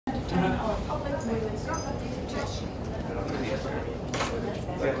entertain our public with its suggestion.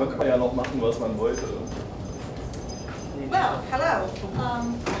 Da kann man ja noch machen, was man wollte. Well, hello.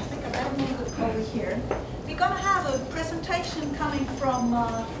 I think I better move it over here. We're going to have a presentation coming from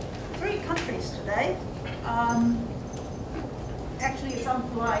 3 countries today. Actually, it's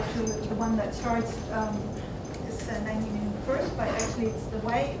unpolite to the one that starts is naming him first, but actually it's the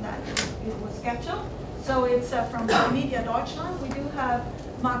way that it was scheduled. So it's from Wikimedia Deutschland. We do have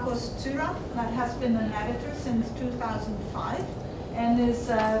Markus Cyron, that has been an editor since 2005 and is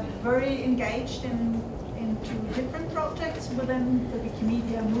very engaged into different projects within the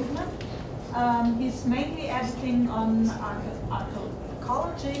Wikimedia movement. He's mainly editing on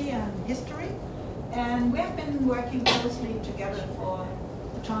archaeology and history, and we have been working closely together for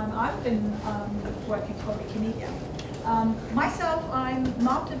the time I've been working for Wikimedia. Myself, I'm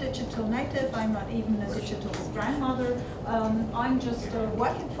not a digital native, I'm not even a digital grandmother. I'm just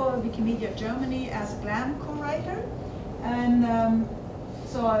working for Wikimedia Germany as a GLAM curator, and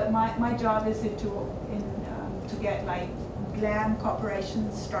so my job is to get like GLAM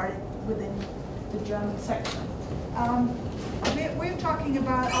corporations started within the German section. We're talking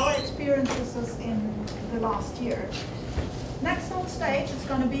about our experiences in the last year. Next on stage is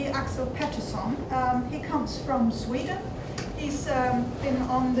going to be Axel Pettersson. He comes from Sweden. He's been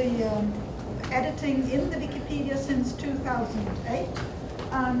on the editing in the Wikipedia since 2008.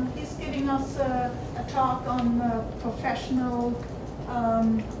 He's giving us a talk on professional,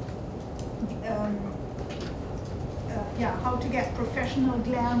 how to get professional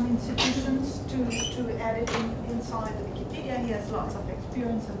GLAM institutions to edit inside the Wikipedia. He has lots of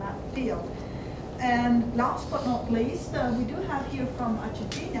experience in that field. And last but not least, we do have here from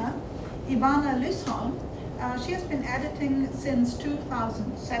Argentina, Ivana Lysholm. She has been editing since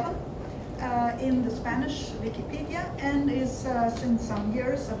 2007 in the Spanish Wikipedia and is since some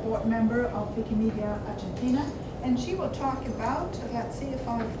years a board member of Wikimedia Argentina. And she will talk about, let's see if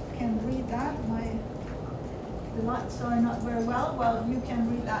I can read that. The lights are not very well. Well, you can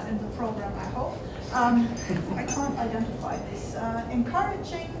read that in the program, I hope. I can't identify this.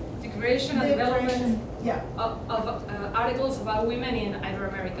 Encouraging the creation and development yeah. of articles about women in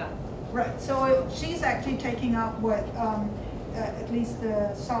Ibero-America. Right, so she's actually taking up what at least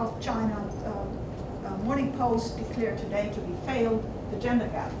the South China Morning Post declared today to be failed, the gender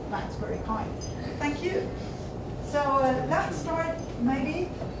gap. That's very kind. Thank you. So let's start maybe.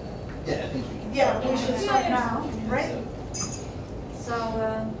 Yeah, I think we can. Yeah, we should start now, right? So,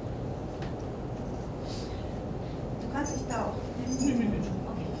 du kannst dich da auch.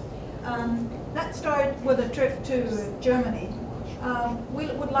 Let's start with a trip to Germany. We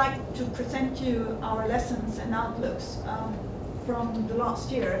would like to present you our lessons and outlooks from the last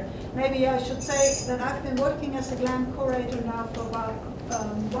year. Maybe I should say that I've been working as a GLAM curator now for about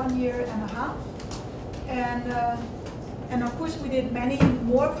 1.5 years. And of course we did many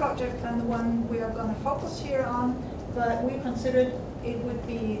more projects than the one we are going to focus here on, but we considered it would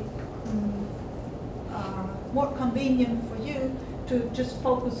be more convenient for you to just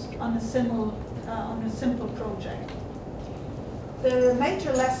focus on a simple project. The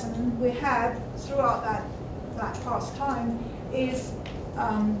major lesson we had throughout that past time is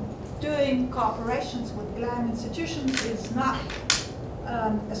doing cooperations with GLAM institutions is not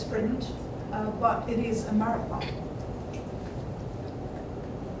a sprint, but it is a marathon.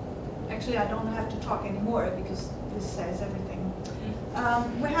 Actually, I don't have to talk anymore because this says everything.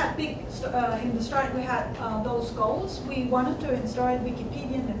 We had in the start we had those goals. We wanted to install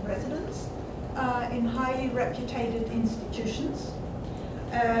Wikipedian in residence in highly reputed institutions.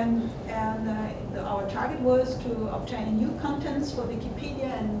 And our target was to obtain new contents for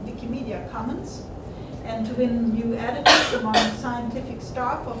Wikipedia and Wikimedia Commons, and to win new editors among scientific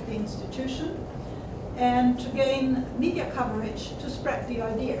staff of the institution, and to gain media coverage to spread the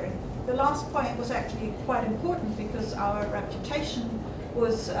idea. The last point was actually quite important because our reputation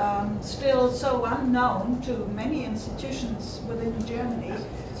was still so unknown to many institutions within Germany.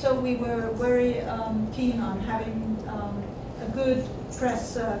 So we were very keen on having a good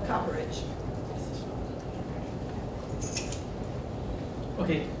press coverage.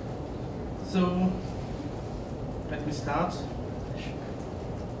 Okay, so let me start.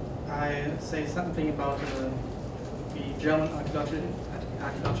 I say something about the German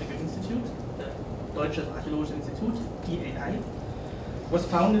Archaeological Institute, the Deutsches Archäologisches Institut, DAI, was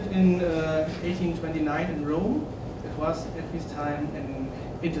founded in 1829 in Rome. It was at this time an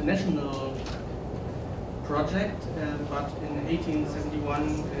international project, but in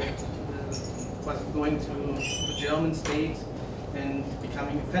 1871 it was going to the German state and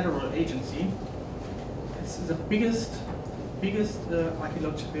becoming a federal agency. It's the biggest biggest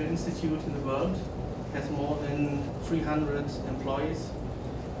archaeological institute in the world. Has more than 300 employees.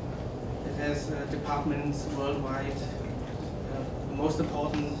 It has departments worldwide. The most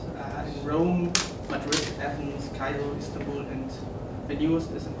important are in Rome, Madrid, Athens, Cairo, Istanbul, and the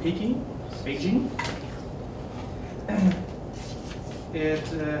newest is in Beijing. It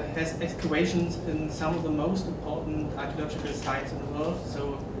has excavations in some of the most important archaeological sites in the world,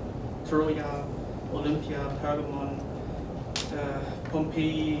 so Troya, Olympia, Pergamon,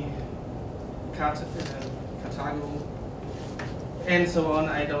 Pompeii, Carthago, and so on.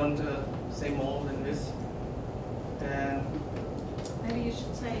 I don't say more than this. Maybe you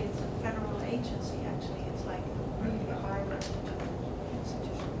should say it's a federal agency, actually. It's like really a high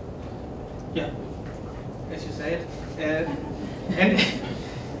institution. Yeah, as you say it.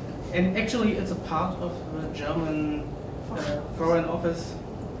 And actually it's a part of the German Foreign Office,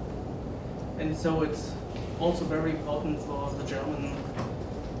 and so it's also very important for the German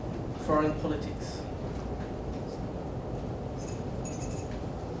foreign politics.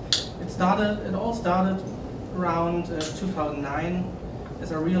 It all started around 2009,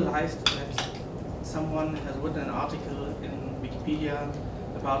 as I realized that someone has written an article in Wikipedia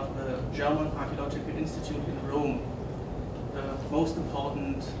about the German Archaeological Institute in Rome, the most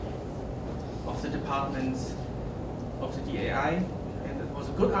important of the departments of the DAI, and it was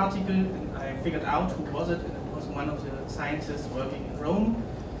a good article, and I figured out who was it, and it was one of the scientists working in Rome.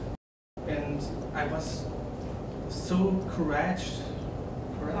 And I was so encouraged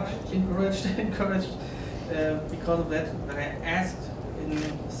because of that I asked in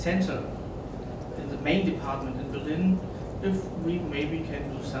the center, in the main department in Berlin, if we maybe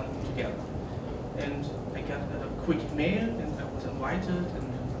can do something together. And I got a quick mail, and I was invited,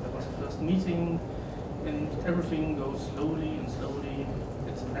 and there was a first meeting, and everything goes slowly and slowly.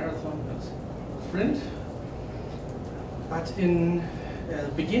 It's a marathon, it's a sprint. But in the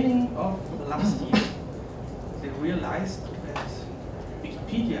beginning of the last year, they realized that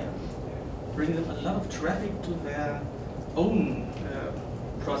Wikipedia brings them a lot of traffic to their own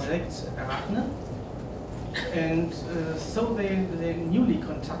project, Arachne. And so they newly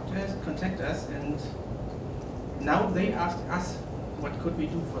contact us, and now they ask us what could we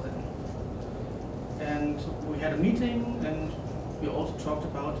do for them. And we had a meeting, and we also talked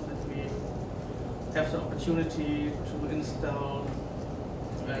about that we have the opportunity to install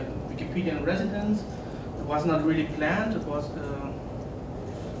Wikipedian residence. It was not really planned, it was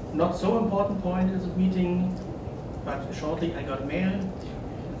not so important point in the meeting, but shortly I got a mail.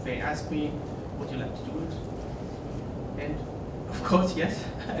 They asked me, would you like to do it? And of course, yes,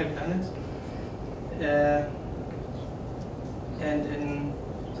 I've done it. And in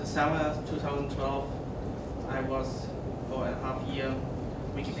the summer 2012, I was for a half year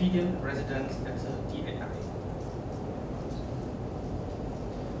Wikipedian resident at the DAI.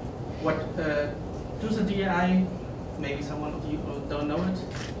 What does the DAI? Maybe someone of you don't know it.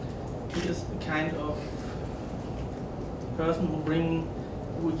 He is a kind of person who brings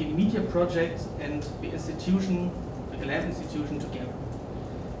Wikimedia projects and the institution, the GLAM institution, together.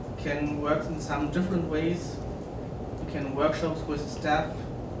 Can work in some different ways. You can workshops with the staff.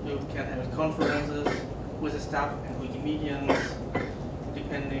 You can have conferences with the staff and Wikimedians,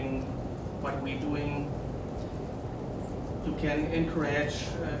 depending what we're doing. You can encourage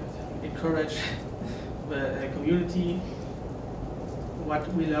the community. What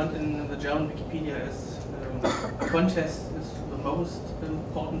we learned in the German Wikipedia is contest is the most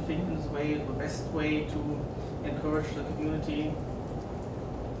important thing in this way, the best way to encourage the community.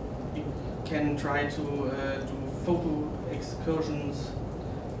 You can try to do photo excursions.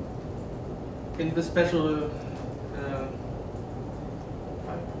 In the special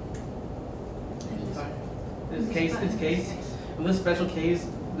in this special case,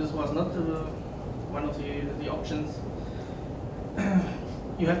 this was not one of the options.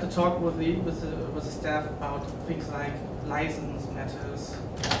 You have to talk with the staff about things like license matters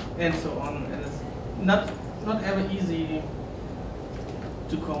and so on, and it's not ever easy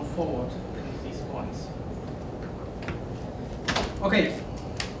to come forward in these points. Okay,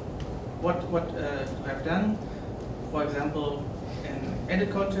 what I've done, for example, an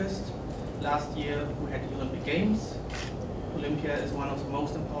edit contest. Last year we had the Olympic Games. Olympia is one of the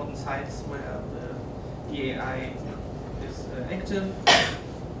most important sites where the DAI is active.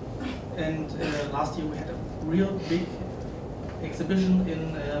 And last year we had a real big exhibition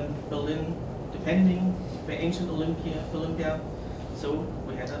in Berlin, depending the ancient Olympia. So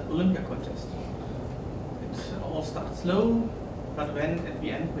we had an Olympia contest. It all started slow, but then at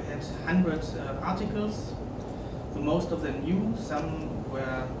the end we had 100 articles. Most of them new, some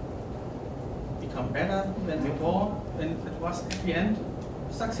were become better than before, and it was at the end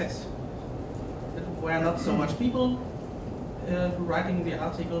a success. It were not so much people writing the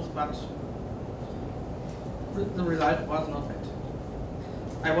articles, but the result was not bad.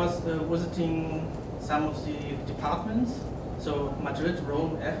 I was visiting some of the departments, so Madrid,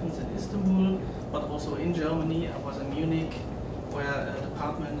 Rome, Athens, and Istanbul, but also in Germany. I was in Munich, where a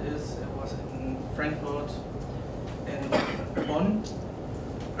department is. I was in Frankfurt and Bonn.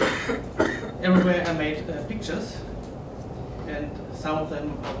 Everywhere I made pictures, and some of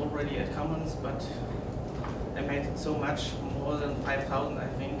them are already at Commons, but I made so much, more than 5,000 I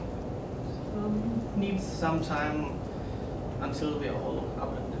think. Needs some time until we are all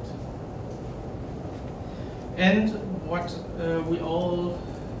uploaded. And what we all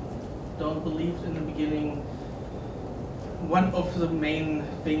don't believe in the beginning, one of the main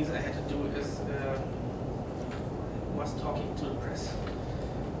things I had to do was talking to the press.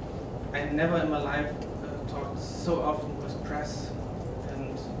 I never in my life talked so often with press,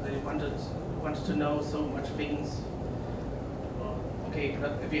 and they wanted to know so much things. Well, okay,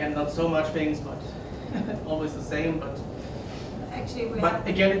 at the end not so much things, but always the same. But actually, we but have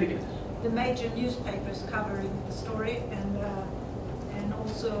again and again. the major newspapers covering the story, and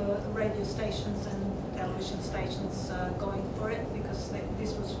also radio stations and television stations going for it, because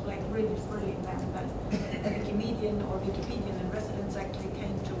this was like really brilliant that Wikimedian or Wikipedian and residents actually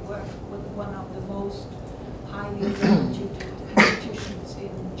came to work with one of the most highly reputed institutions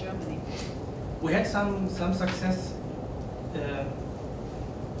in Germany. We had some success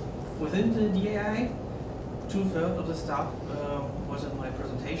within the DAI. 2/3 of the staff was in my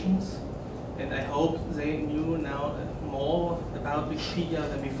presentations, and I hope they knew now more about Wikipedia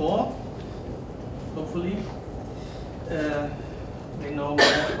than before. Hopefully. They know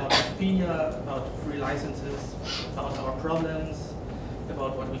more about Wikipedia, about free licenses, about our problems,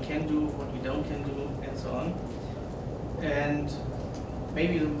 about what we can do, what we can do, and so on. And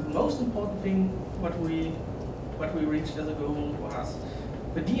maybe the most important thing, what we reached as a goal was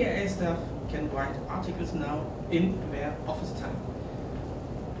the DAA staff can write articles now in their office time.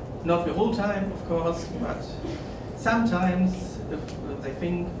 Not the whole time, of course, but sometimes if they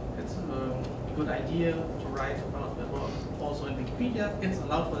think it's a good idea to write about the work also in Wikipedia, it's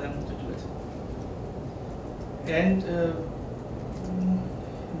allowed for them to do it. And in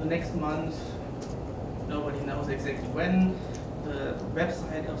the next month, nobody knows exactly when, the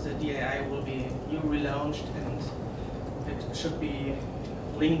website of the DAI will be relaunched, and it should be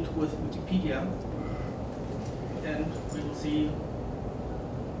linked with Wikipedia, and we will see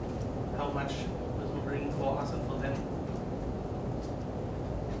how much this will bring for us and for them.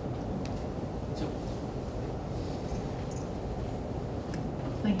 So.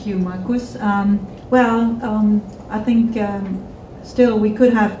 Thank you, Markus. I think still we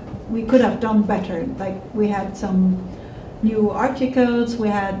could have done better. Like, we had some new articles, we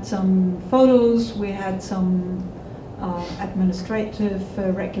had some photos, we had some administrative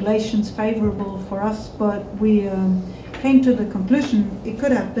regulations favorable for us, but we came to the conclusion it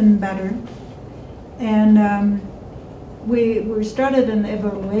could have been better. And we started an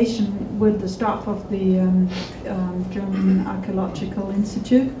evaluation with the staff of the German Archaeological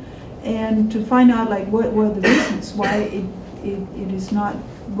Institute, and to find out like what were the reasons why it is not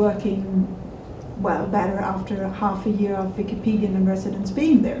working well better after half a year of Wikipedian and residents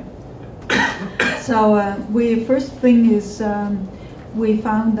being there. So first thing is we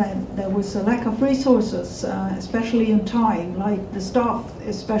found that there was a lack of resources, especially in time, like the staff,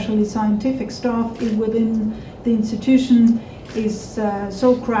 especially scientific staff within the institution is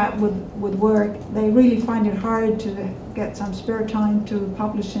so cramped with work, they really find it hard to get some spare time to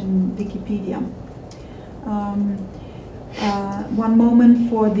publish in Wikipedia. One moment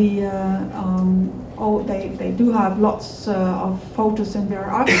for the they do have lots of photos in their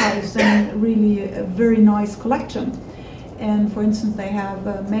archives, and really a very nice collection. And for instance, they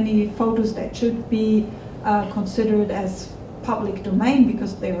have many photos that should be considered as public domain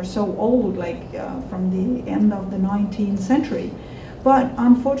because they are so old, like from the end of the 19th century. But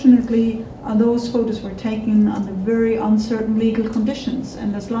unfortunately, those photos were taken under very uncertain legal conditions,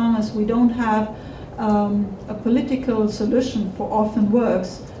 and as long as we don't have a political solution for orphan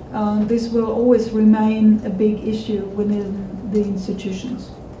works, this will always remain a big issue within the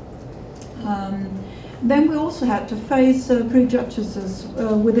institutions. Then we also had to face prejudices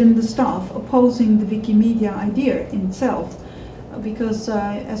within the staff opposing the Wikimedia idea in itself, because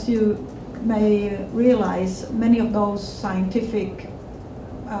as you may realize, many of those scientific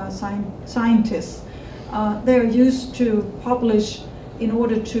scientists, they're used to publish in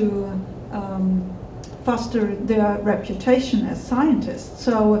order to foster their reputation as scientists.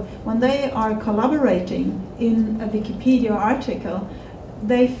 So when they are collaborating in a Wikipedia article,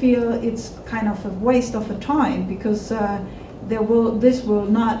 they feel it's kind of a waste of a time because this will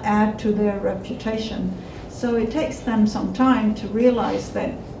not add to their reputation. So it takes them some time to realize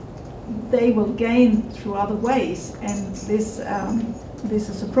that they will gain through other ways, and this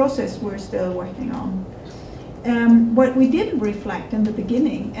is a process we're still working on. What we didn't reflect in the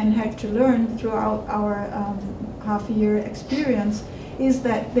beginning and had to learn throughout our half-year experience is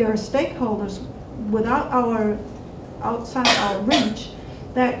that there are stakeholders outside our reach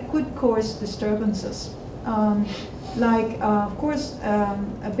that could cause disturbances. Of course,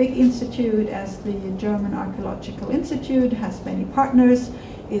 a big institute as the German Archaeological Institute has many partners,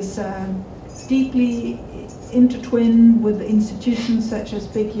 is deeply intertwined with institutions such as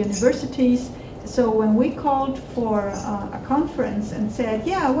big universities. So when we called for a conference and said,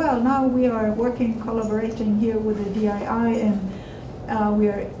 yeah, well, now we are collaborating here with the DII, and we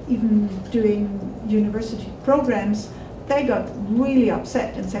are even doing university programs, they got really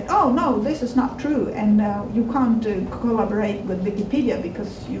upset and said, oh no, this is not true, and you can't collaborate with Wikipedia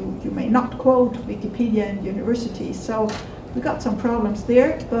because you may not quote Wikipedia in universities. So we got some problems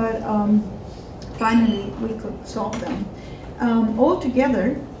there, but finally we could solve them.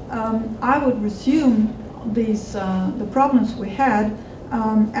 Altogether, I would resume the problems we had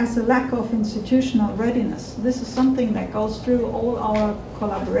as a lack of institutional readiness. This is something that goes through all our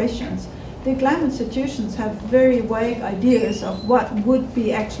collaborations. The GLAM institutions have very vague ideas of what would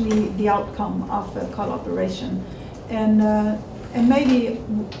be actually the outcome of a collaboration. And maybe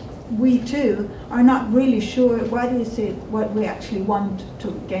we too are not really sure what we actually want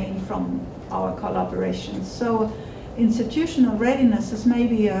to gain from our collaborations. So institutional readiness is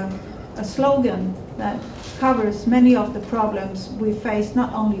maybe a slogan that covers many of the problems we face,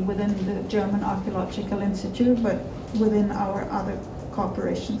 not only within the German Archaeological Institute, but within our other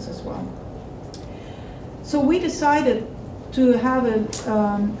corporations as well. So we decided to have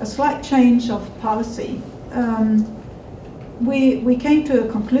a slight change of policy. We came to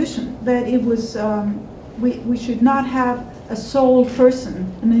a conclusion that it was we should not have a sole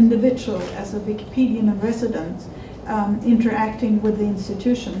person, an individual as a Wikipedian resident interacting with the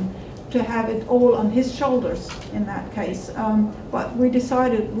institution, to have it all on his shoulders in that case. But we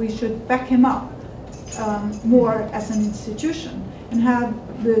decided we should back him up more as an institution and have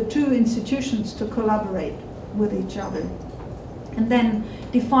the two institutions to collaborate with each other. And then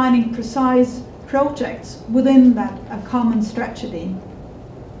defining precise projects within that a common strategy.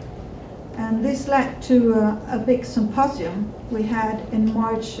 And this led to a big symposium we had in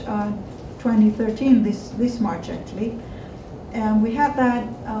March 2013, this March actually. And we had that,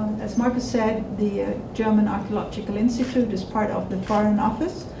 as Marcus said, the German Archaeological Institute is part of the Foreign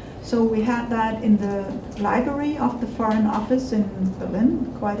Office. So we had that in the library of the Foreign Office in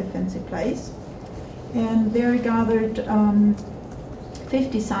Berlin, quite a fancy place. And there gathered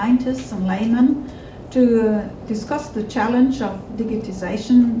 50 scientists and laymen to discuss the challenge of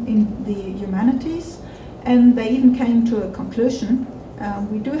digitization in the humanities. And they even came to a conclusion.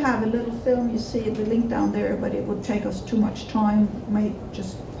 We do have a little film, you see the link down there, but it would take us too much time. May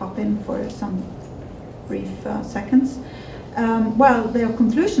just pop in for some brief seconds. Well, their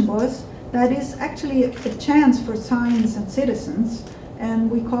conclusion was that is actually a chance for science and citizens, and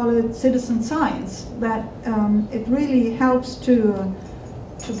we call it citizen science, that it really helps to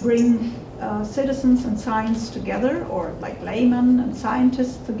bring citizens and science together, or like laymen and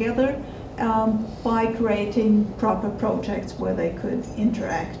scientists together, by creating proper projects where they could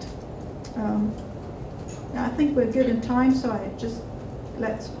interact. I think we're good in time, so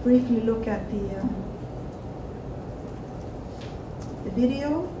let's briefly look at the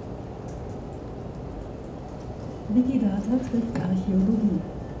video. Wikidata trifft Archäologie.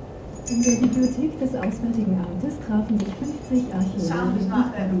 In der Bibliothek des Auswärtigen Amtes trafen sich 50 Archäologen und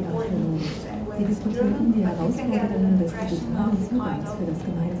Hobbyarchäologen. Sie diskutierten die Herausforderungen des digitalen Zugangs für das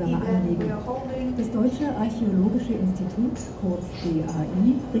gemeinsame Anliegen. Das Deutsche Archäologische Institut, kurz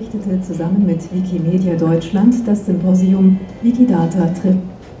DAI, richtete zusammen mit Wikimedia Deutschland das Symposium Wikidata trifft.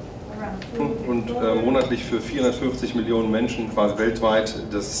 Und monatlich für 450 Millionen Menschen quasi weltweit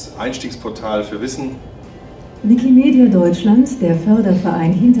das Einstiegsportal für Wissen. Wikimedia Deutschland, der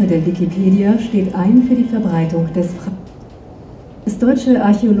Förderverein hinter der Wikipedia, steht ein für die Verbreitung des Das Deutsche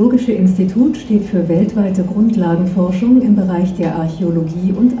Archäologische Institut steht für weltweite Grundlagenforschung im Bereich der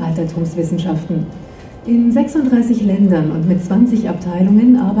Archäologie und Altertumswissenschaften. In 36 Ländern und mit 20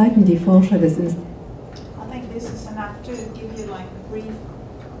 Abteilungen arbeiten die Forscher des Instituts.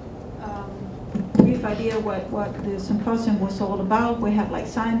 Brief brief idea what the symposium was all about. We had like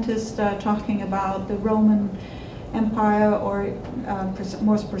scientists talking about the Roman Empire, or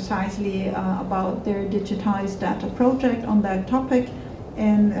more precisely about their digitized data project on that topic.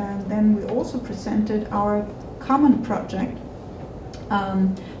 And then we also presented our common project,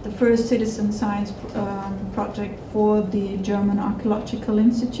 the first citizen science project for the German Archaeological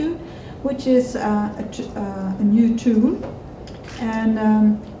Institute, which is a new tool.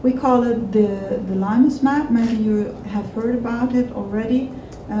 And we call it the Limes map. Maybe you have heard about it already.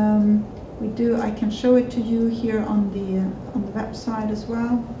 We do. I can show it to you here on the website as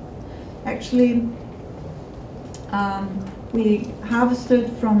well. Actually, we harvested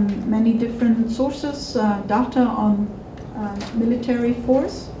from many different sources data on military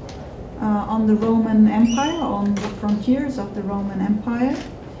force on the Roman Empire, on the frontiers of the Roman Empire,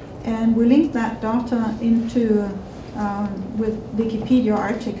 and we linked that data into with Wikipedia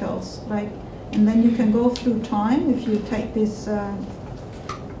articles, and then you can go through time if you take this.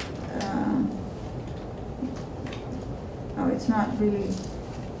 Oh, it's not really.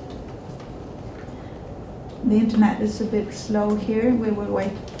 The internet is a bit slow here. We will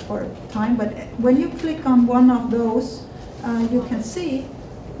wait for time. But when you click on one of those, you can see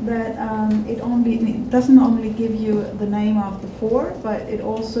that it doesn't only give you the name of the four, but it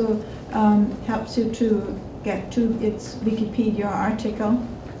also helps you to get to its Wikipedia article.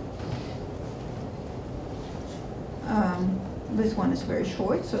 This one is very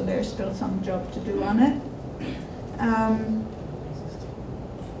short, so there's still some job to do on it.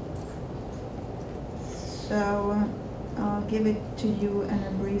 So I'll give it to you in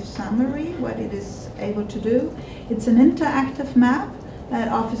a brief summary, what it is able to do. It's an interactive map that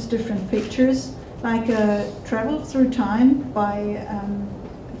offers different features, like travel through time by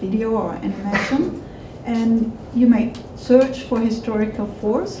video or animation. And you may search for historical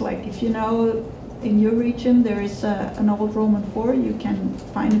forts, like if you know in your region there is an old Roman fort, you can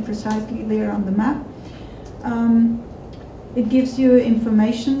find it precisely there on the map. It gives you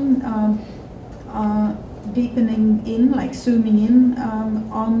information deepening in, like zooming in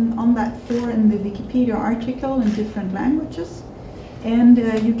on that fort in the Wikipedia article in different languages. And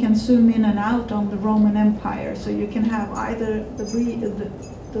you can zoom in and out on the Roman Empire, so you can have either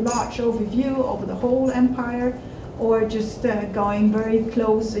the large overview over the whole empire, or just going very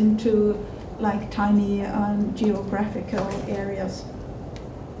close into like tiny geographical areas.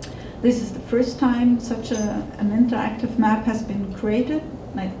 This is the first time such an interactive map has been created,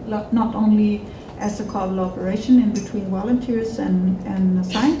 like not only as a collaboration in between volunteers and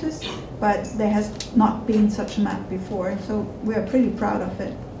scientists, but there has not been such a map before, so we are pretty proud of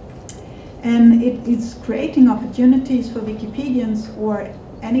it. And it is creating opportunities for Wikipedians or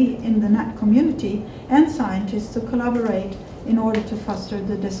any in the net community and scientists to collaborate in order to foster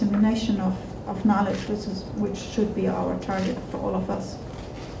the dissemination of knowledge, which should be our target for all of us.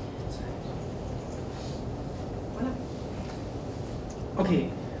 Okay,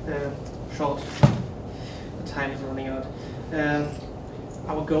 short. The time is running out.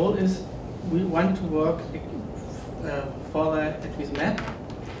 Our goal is we want to work further at this map.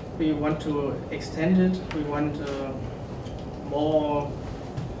 We want to extend it. We want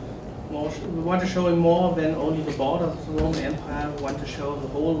we want to show more than only the borders of the Roman Empire. We want to show the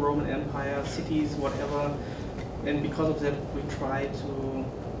whole Roman Empire, cities, whatever. And because of that, we try to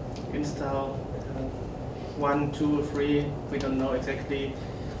install 1, 2, or 3, we don't know exactly,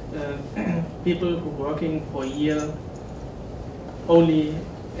 people who are working for a year only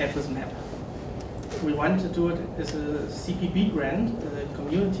at this map. We want to do it as a CPB grant. The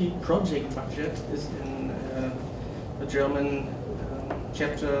community project budget is in the German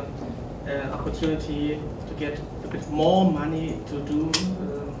chapter, opportunity to get a bit more money to do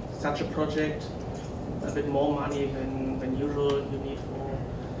such a project, a bit more money than usual you need for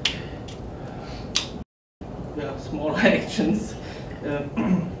smaller actions.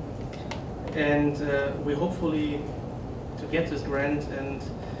 And we hopefully to get this grant, and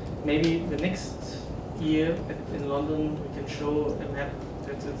maybe the next year in London we can show a map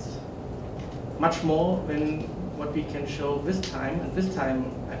that is much more than what we can show this time. And this time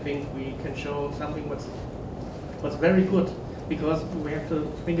I think we can show something what's very good, because we have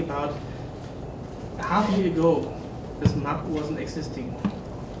to think about half a year ago this map wasn't existing,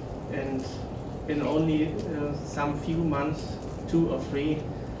 and in only some few months, 2 or 3,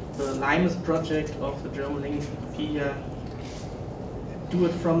 the Limes project of the German language Wikipedia do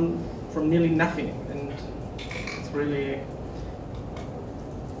it from nearly nothing, and it's really,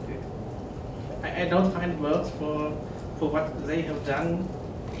 I don't find words for what they have done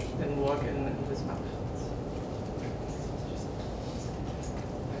and work in this map.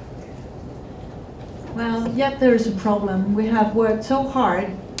 Well, yet there is a problem. We have worked so hard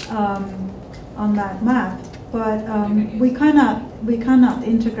on that map, but we cannot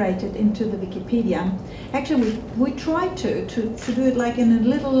integrate it into the Wikipedia. Actually, we tried to do it like in a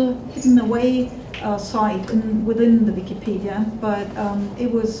little hidden away site within the Wikipedia, but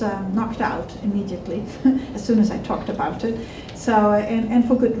it was knocked out immediately as soon as I talked about it. So, and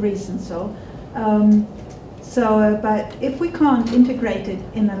for good reason. But if we can't integrate it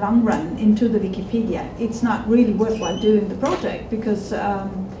in the long run into the Wikipedia, it's not really worthwhile doing the project, because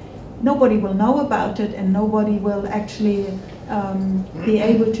nobody will know about it and nobody will actually be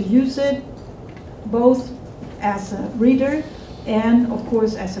able to use it, both as a reader and of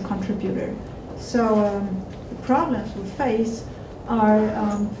course as a contributor. So the problems we face are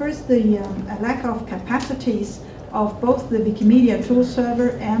first the lack of capacities of both the Wikimedia tool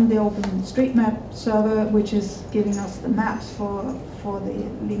server and the OpenStreetMap server, which is giving us the maps for the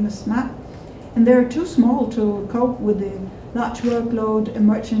Limes map. And they're too small to cope with the large workload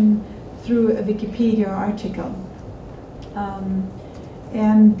emerging through a Wikipedia article.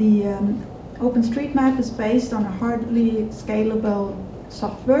 And the OpenStreetMap is based on a hardly scalable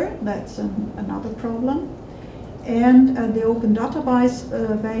software. That's another problem. And the Open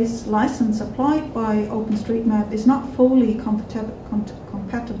Database license applied by OpenStreetMap is not fully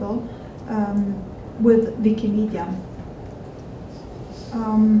compatible with Wikimedia.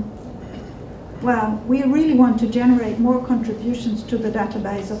 Well, we really want to generate more contributions to the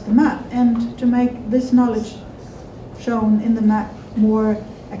database of the map and to make this knowledge shown in the map more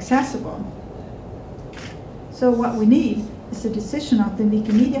accessible. So what we need is a decision of the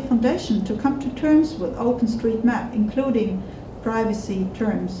Wikimedia Foundation to come to terms with OpenStreetMap, including privacy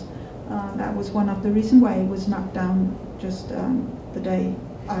terms. That was one of the reasons why it was knocked down just the day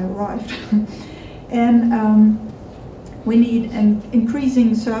I arrived. And we need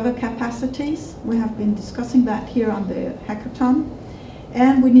increasing server capacities. We have been discussing that here on the hackathon.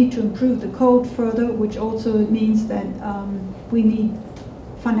 And we need to improve the code further, which also means that we need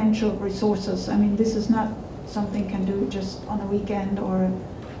financial resources. I mean, this is not something can do just on a weekend or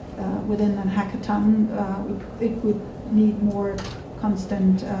within a hackathon. It would need more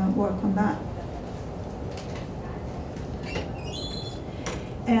constant work on that.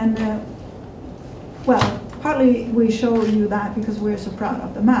 And well, partly we show you that because we're so proud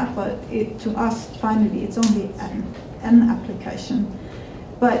of the map, but to us, finally, it's only an application.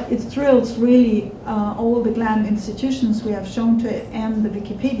 But it thrills really all the GLAM institutions we have shown to it and the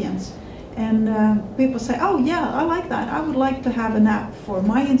Wikipedians. And people say, oh yeah, I like that. I would like to have an app for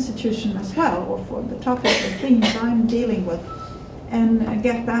my institution as well, or for the topic or themes I'm dealing with, and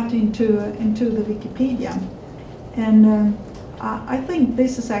get that into the Wikipedia. And I think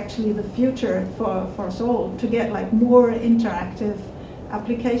this is actually the future for us all, to get like more interactive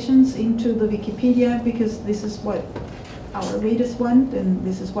applications into the Wikipedia, because this is what our readers want, and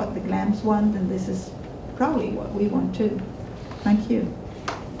this is what the GLAMs want, and this is probably what we want too. Thank you.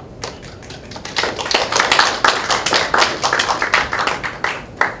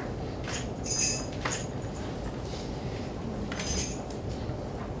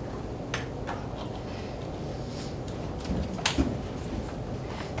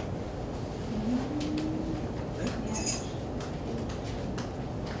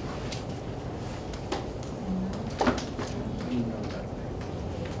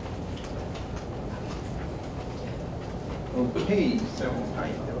 Okay, so hi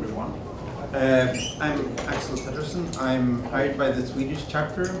everyone. I'm Axel Pettersson. I'm hired by the Swedish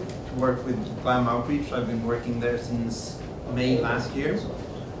chapter to work with GLAM Outreach. I've been working there since May last year.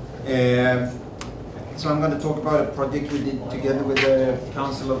 So I'm going to talk about a project we did together with the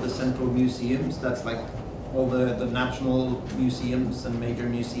Council of the Central Museums. That's like all the national museums and major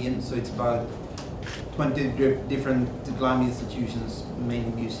museums. So it's about 20 different GLAM institutions,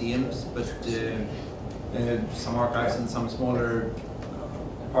 mainly museums, but some archives and some smaller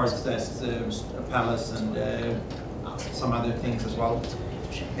parts, that's a palace and some other things as well.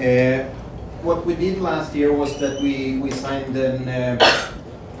 What we did last year was that we signed an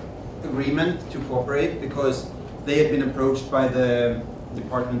agreement to cooperate, because they had been approached by the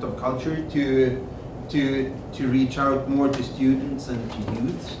Department of Culture to reach out more to students and to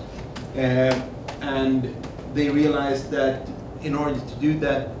youth. And they realized that in order to do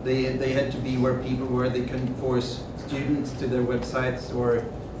that, they had to be where people were. They couldn't force students to their websites or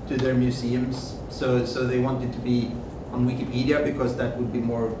to their museums. So they wanted to be on Wikipedia, because that would be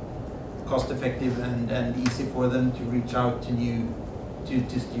more cost effective and easy for them to reach out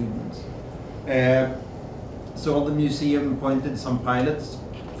to students. So the museum appointed some pilots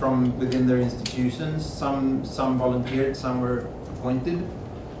from within their institutions. Some volunteered, some were appointed.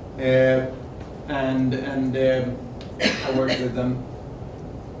 and I worked with them.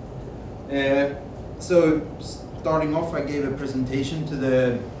 So starting off, I gave a presentation to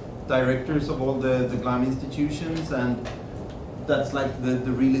the directors of all the GLAM institutions, and that's like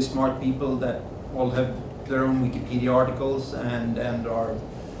the really smart people that all have their own Wikipedia articles and are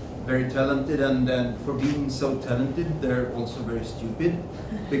very talented, and for being so talented, they're also very stupid,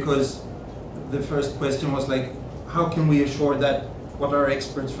 because the first question was like, how can we assure that what our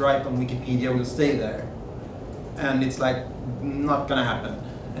experts write on Wikipedia will stay there? And it's like, not gonna happen.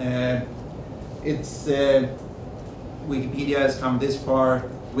 Wikipedia has come this far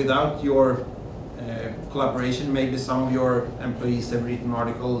without your collaboration. Maybe some of your employees have written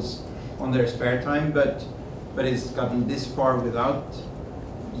articles on their spare time, but it's gotten this far without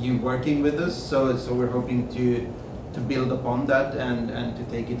you working with us. So we're hoping to build upon that and to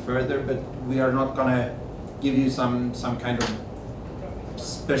take it further. But we are not gonna give you some kind of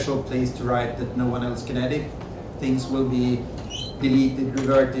special place to write that no one else can edit. Things will be deleted,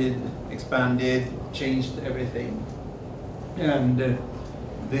 reverted, expanded, changed, everything. And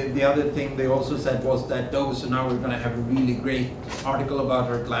the other thing they also said was that, so now we're going to have a really great article about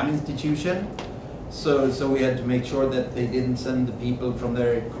our GLAM institution. So we had to make sure that they didn't send the people from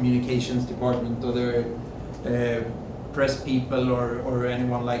their communications department or their press people or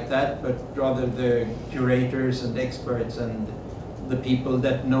anyone like that, but rather the curators and experts and the people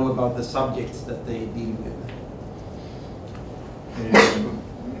that know about the subjects that they deal with.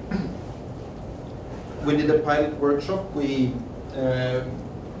 We did a pilot workshop. We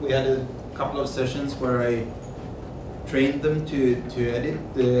had a couple of sessions where I trained them to edit,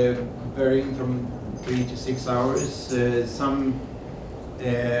 varying from 3 to 6 hours. Some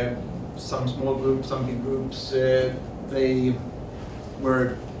small groups, some big groups. They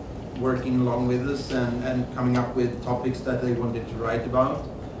were working along with us and coming up with topics that they wanted to write about.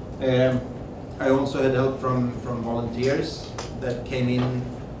 I also had help from volunteers that came in,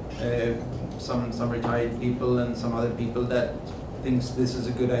 some retired people and some other people that thinks this is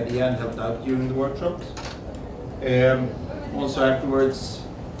a good idea and helped out during the workshops. Also afterwards,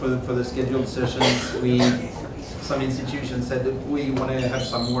 for the scheduled sessions, some institutions said that we want to have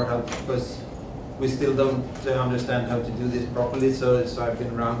some more help because we still don't understand how to do this properly. So I've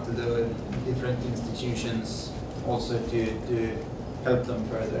been around to the different institutions also to help them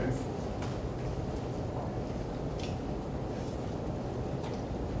further.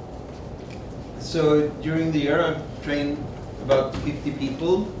 So during the year, I've trained about 50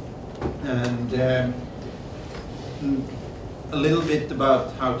 people, and a little bit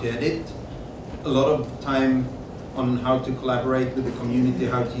about how to edit, a lot of time on how to collaborate with the community,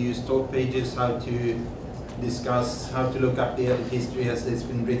 how to use talk pages, how to discuss, how to look up the edit history, has this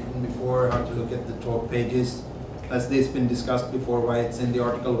been written before, how to look at the talk pages, has this been discussed before, why it's in the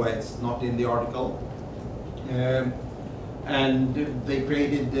article, why it's not in the article. And they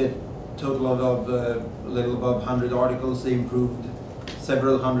created a total of a little above 100 articles. They improved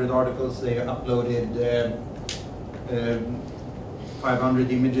several hundred articles. They uploaded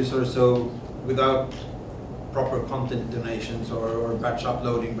 500 images or so without proper content donations or batch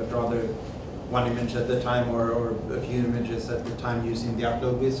uploading, but rather one image at the time or a few images at the time using the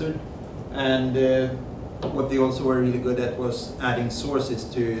upload wizard. And what they also were really good at was adding sources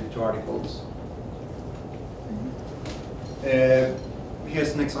to articles.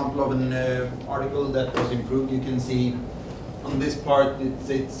 Here's an example of an article that was improved. You can see on this part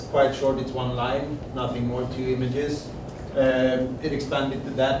it's quite short, it's one line, nothing more, 2 images. It expanded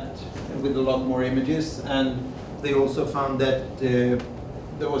to that with a lot more images, and they also found that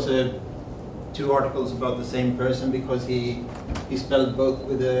there was 2 articles about the same person because he spelled both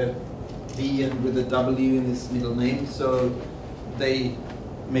with a V and with a W in his middle name, so they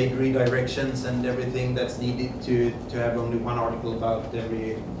made redirections and everything that's needed to have only one article about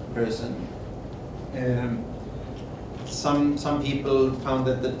every person. Some people found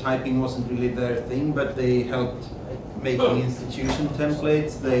that the typing wasn't really their thing, but they helped making institution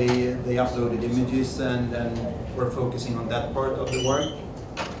templates. They uploaded images and were focusing on that part of the work.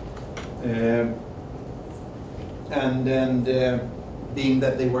 Being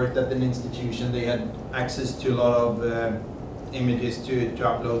that they worked at an institution, they had access to a lot of images to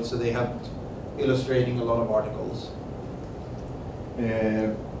upload, so they helped illustrating a lot of articles.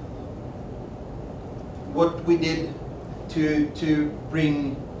 What we did to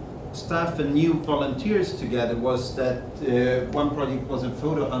bring staff and new volunteers together was that one project was a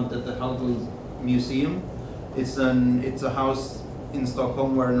photo hunt at the Handel Museum. It's a house in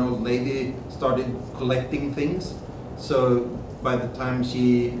Stockholm where an old lady started collecting things. So by the time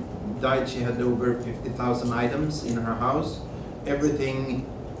she died, she had over 50,000 items in her house. Everything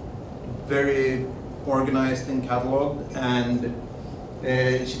very organized and cataloged, and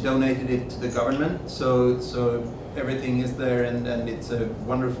she donated it to the government. So everything is there, and it's a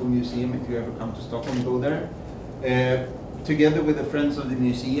wonderful museum. If you ever come to Stockholm, go there. Together with the Friends of the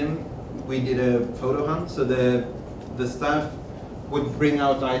Museum, we did a photo hunt. So the staff would bring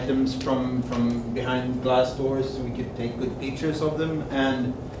out items from behind glass doors so we could take good pictures of them,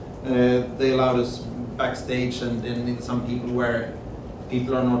 and they allowed us backstage and in some people where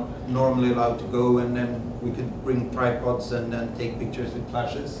people are not normally allowed to go, and then we could bring tripods and take pictures with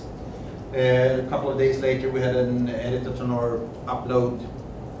flashes. A couple of days later we had an editathon or upload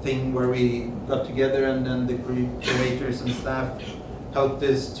thing where we got together, and then the curators and staff helped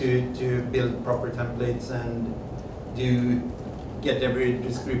us to build proper templates and get every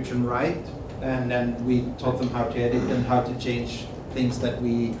description right, and then we taught them how to edit and how to change things that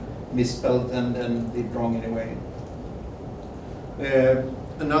we misspelled and did wrong in a way.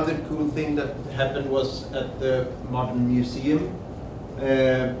 Another cool thing that happened was at the Modern Museum.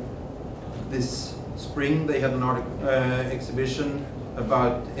 This spring they had an exhibition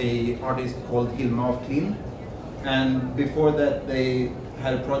about an artist called Hilma af Klint, and before that they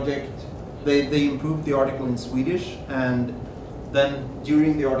had a project. They improved the article in Swedish, and then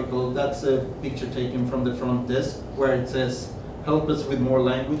during the article, that's a picture taken from the front desk where it says, "Help us with more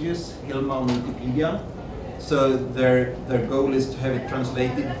languages, Hilma on Wikipedia." So their goal is to have it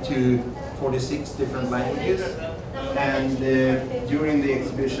translated to 46 different languages. And during the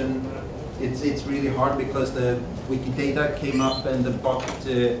exhibition, it's really hard because the Wikidata came up and the bot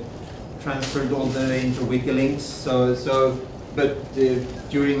transferred all the into Wikilinks. But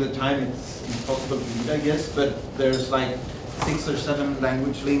during the time it's impossible to read, I guess. But there's like 6 or 7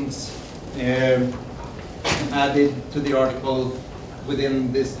 language links added to the article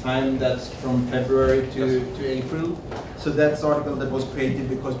within this time. That's from February to April. So that's article that was created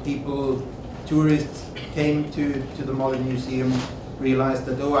because tourists came to the Modern Museum, realized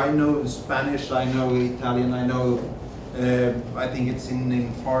that, oh, I know Spanish, I know Italian, I know, I think it's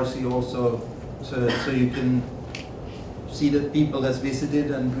in Farsi also, so you can see that people has visited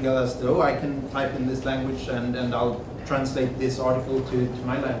and realized, oh, I can type in this language and I'll translate this article to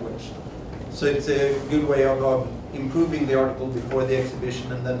my language. So it's a good way of improving the article before the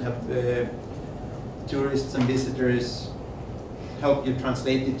exhibition, and then have tourists and visitors help you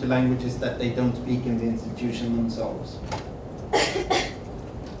translate it to languages that they don't speak in the institution themselves.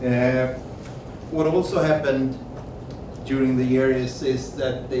 What also happened during the year is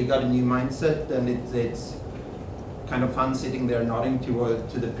that they got a new mindset, and it's kind of fun sitting there nodding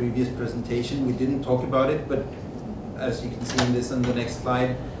to the previous presentation. We didn't talk about it, but as you can see in this and the next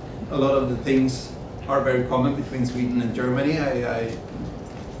slide, a lot of the things are very common between Sweden and Germany. I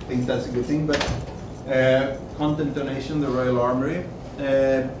think that's a good thing. But Content Donation, the Royal Armoury,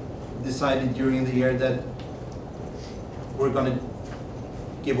 decided during the year that we're going to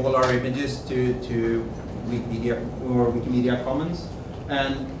give all our images to Wikimedia Commons.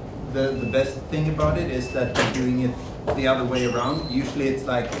 And the best thing about it is that they're doing it the other way around. Usually it's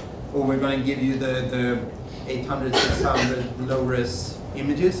like, oh, we're going to give you the 800, 600 low-res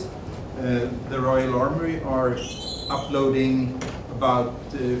images. The Royal Armoury are uploading about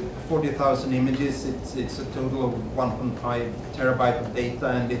 40,000 images. It's a total of 1.5 terabyte of data,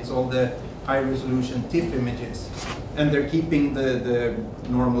 and it's all the high-resolution TIFF images. And they're keeping the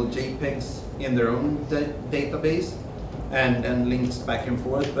normal JPEGs in their own database and links back and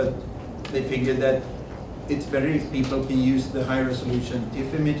forth, but they figured that it's better if people can use the high-resolution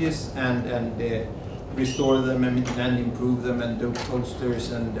TIFF images and restore them and improve them and do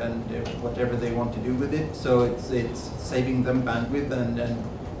posters and whatever they want to do with it. So it's saving them bandwidth, and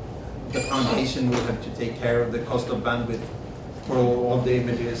the foundation will have to take care of the cost of bandwidth for all the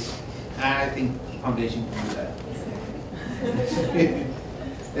images. I think the foundation can do that.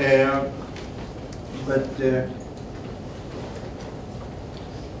 But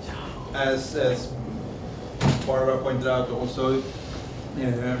as Barbara pointed out also,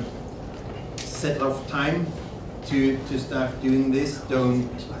 set off time to staff doing this.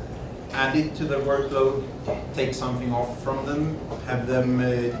 Don't add it to their workload, take something off from them, have them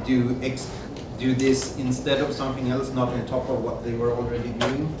do this instead of something else, not on top of what they were already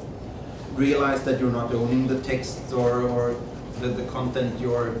doing. Realize that you're not owning the text or the content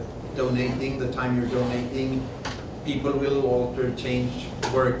you're donating, the time you're donating. People will alter, change,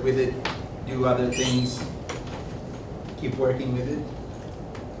 work with it, do other things, keep working with it.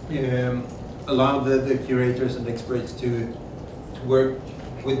 Allow the curators and experts to work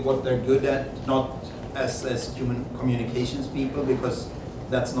with what they're good at, not as human communications people, because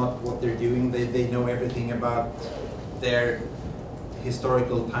that's not what they're doing. They know everything about their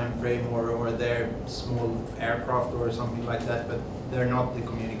historical time frame or their small aircraft or something like that, but they're not the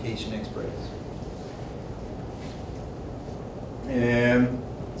communication experts.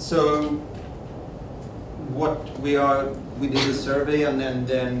 So we did a survey, and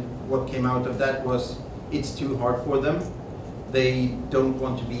then what came out of that was it's too hard for them. They don't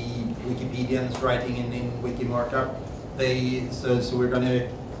want to be Wikipedians writing in wiki markup. So we're going to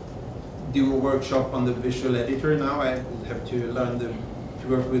do a workshop on the visual editor now. I will have to learn to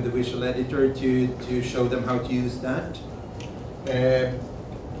work with the visual editor to show them how to use that.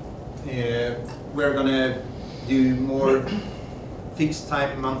 We're going to do more fixed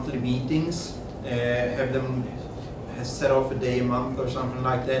time monthly meetings, have them set off a day a month or something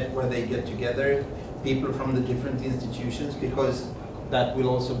like that where they get together, people from the different institutions, because that will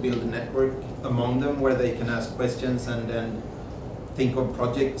also build a network among them where they can ask questions and then think of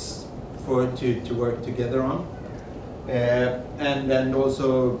projects to work together on. And then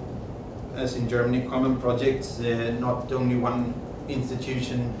also, as in Germany, common projects, not only one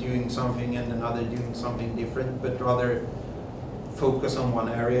institution doing something and another doing something different, but rather focus on one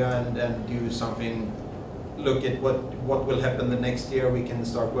area and do something, look at what will happen the next year. We can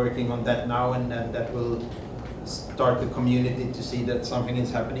start working on that now, and that will start the community to see that something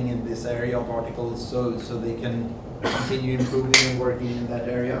is happening in this area of articles, so they can continue improving and working in that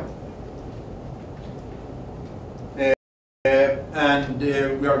area. And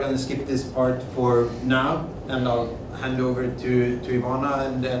we are going to skip this part for now, and I'll hand over to Ivana,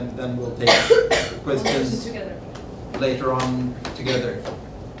 and then we'll take questions later on together.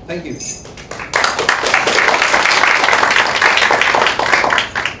 Thank you.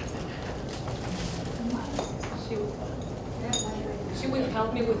 She will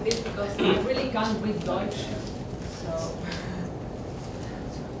help me with this because I really can't read Deutsch. So.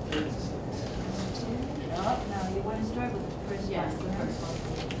 Now you want to start with the first one? Yes, the first one.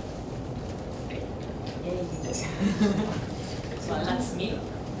 So that's me.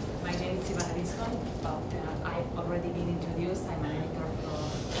 My name is Ivana Lysholm, but I've already been introduced. I'm an editor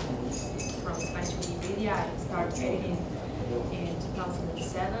from Spanish Wikipedia. I started editing in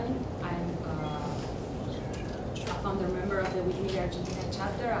 2007. I'm a founder member of the Wikimedia Argentina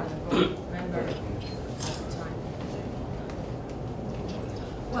chapter and a board member at the time.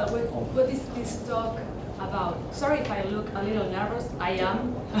 Well, what is this talk about? Sorry if I look a little nervous. I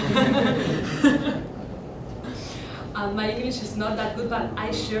am. And my English is not that good, but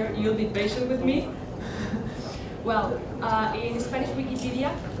I'm sure you'll be patient with me. Well, in Spanish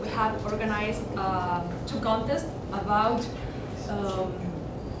Wikipedia, we have organized 2 contests about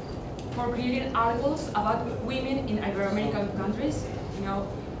for creating articles about women in Ibero-American countries. You know,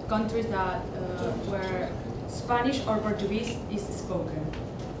 countries that where Spanish or Portuguese is spoken.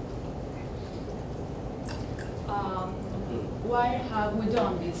 Why have we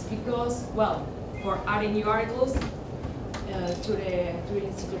done this? Because, well, for adding new articles to the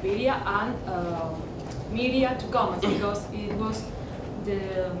encyclopedia and media to commons, because it was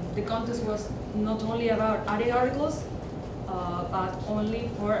the contest was not only about adding articles, but only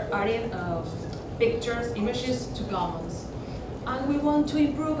for adding pictures, images to commons. And we want to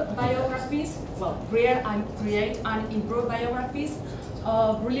improve biographies, well, create and improve biographies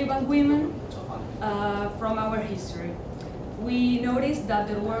of relevant women from our history. We noticed that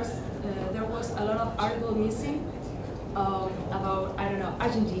there was a lot of articles missing about, I don't know,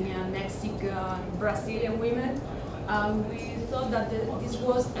 Argentinian, Mexican, Brazilian women. We thought that this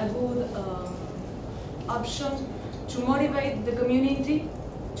was a good option to motivate the community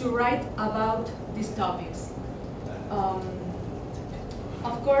to write about these topics.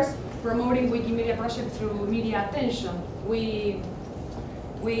 Of course, promoting Wikimedia project through media attention. We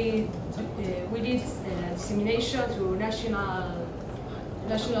did dissemination through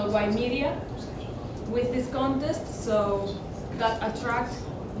national-wide media with this contest, so that attract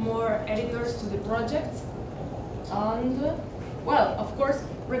more editors to the project. And, well, of course,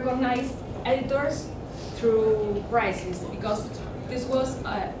 recognize editors through prizes, because this was,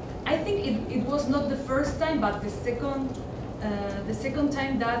 I think it was not the first time, but the second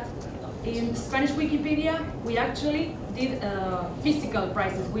time that in Spanish Wikipedia we actually did physical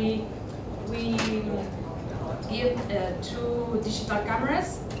prizes. We give 2 digital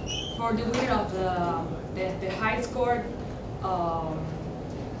cameras for the winner of the high score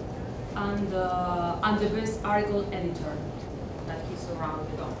and the best article editor that is around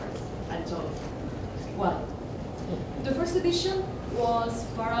the conference. And so, well, the first edition was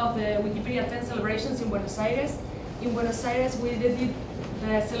part of the Wikipedia 10 celebrations in Buenos Aires. In Buenos Aires, we did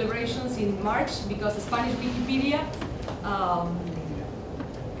the celebrations in March because Spanish Wikipedia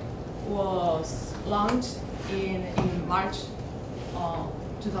was launched in March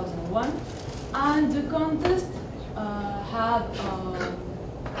 2001, and the contest had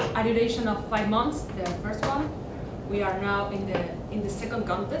a duration of 5 months. The first one. We are now in the second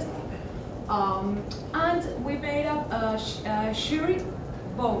contest, and we made up a jury,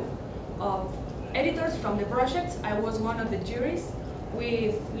 both of editors from the projects. I was one of the juries,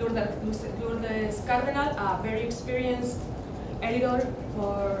 with Lourdes Cardinal, a very experienced editor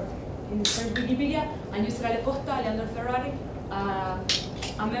in the first Wikipedia, and Yusra Costa, Leandro Ferrari,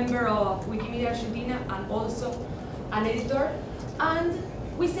 a member of Wikimania Argentina and also an editor. And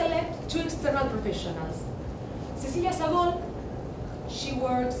we select 2 external professionals. Cecilia Sagol, she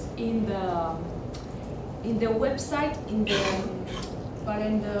works in the website, in the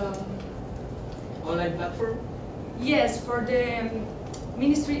Online platform? Yes, for the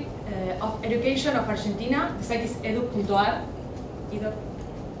Ministry of Education of Argentina. The site is edu.ar.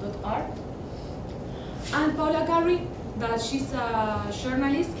 And Paula Carri, that she's a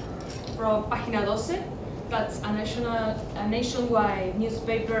journalist from Página 12. That's a nationwide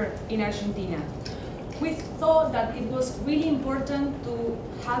newspaper in Argentina. We thought that it was really important to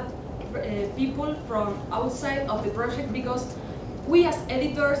have people from outside of the project, because we as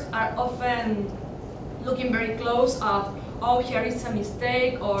editors are often looking very close of, oh, here is a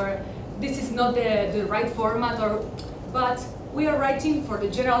mistake, or this is not the right format, but we are writing for the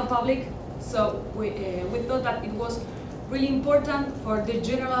general public, so we thought that it was really important for the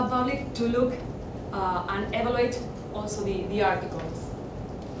general public to look and evaluate also the articles.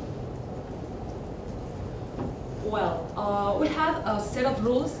 Well, we have a set of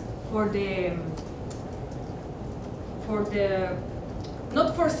rules for the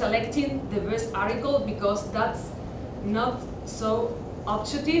not for selecting the best article, because that's not so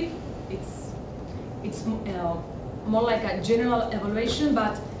objective. It's more like a general evaluation,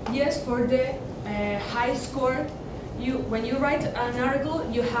 but yes, for the high score, when you write an article,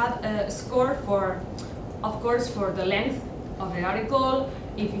 you have a score for, of course, for the length of the article,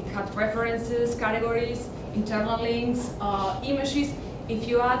 if it had references, categories, internal links, images. If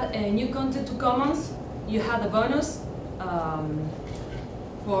you add new content to Commons, you have a bonus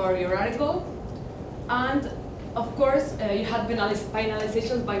for your article, and of course you have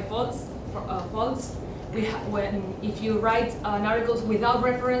penalizations by faults. If you write an article without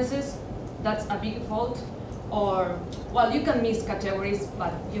references, that's a big fault. Or, well, you can miss categories,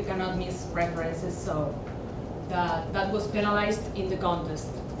 but you cannot miss references. So that was penalized in the contest.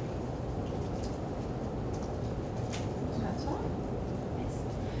 That's all.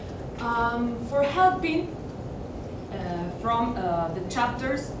 Yes. For helping from the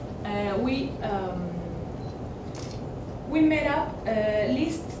chapters, we made up a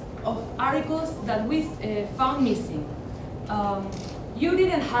list of articles that we found missing. You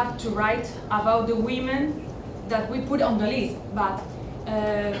didn't have to write about the women that we put on the list, but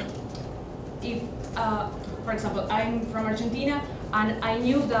if, for example, I'm from Argentina and I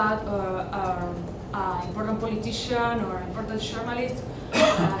knew that an important politician or an important journalist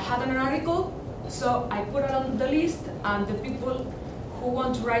had an article, so I put it on the list, and the people who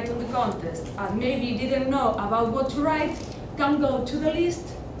want to write on the contest and maybe didn't know about what to write can go to the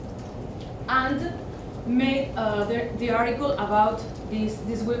list and make the article about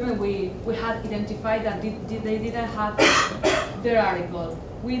these women we had identified that they didn't have their article.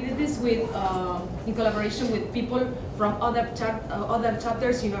 We did this with in collaboration with people from other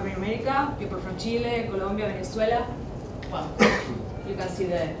chapters in North America, people from Chile, Colombia, Venezuela. Well, you can see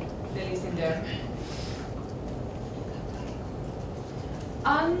the list in there.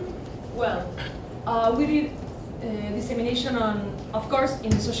 And well, we did dissemination on, of course,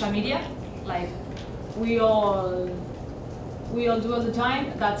 in social media, like we all do all the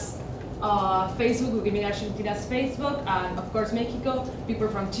time. That's Facebook, Wikimania Argentina's Facebook, and of course Mexico, people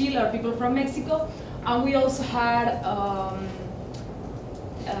from Chile or people from Mexico. And we also had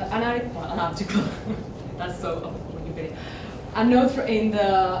an article, that's so Wikipedia, a note in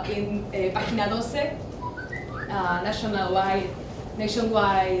Página 12,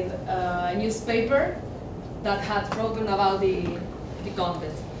 nationwide newspaper that had spoken about the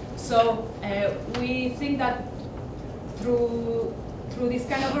contest. So we think that through these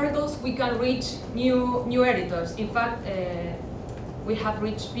kind of articles we can reach new editors. In fact, we have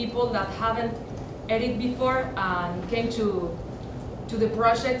reached people that haven't edited before and came to the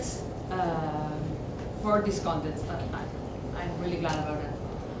projects for this contest. I'm really glad about it.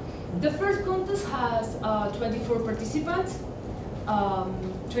 The first contest has 24 participants.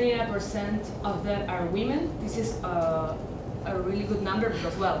 29% of them are women. This is a really good number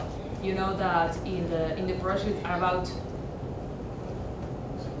because, well, you know that in the project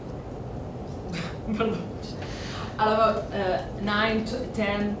about 9 to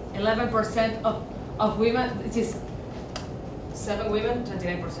 10, 11% of women. It is 7 women,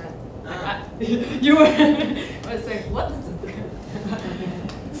 29%. You were, I was like, what is it?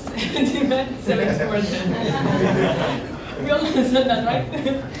 70%. We all understand that, right?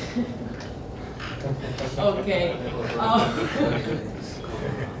 Okay.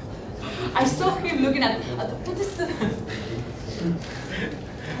 I saw him looking at what is the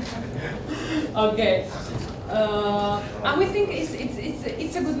okay. And we think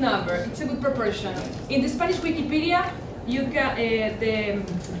it's a good number. It's a good proportion. In the Spanish Wikipedia, you can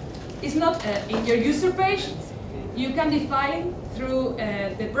it's not in your user page. You can define through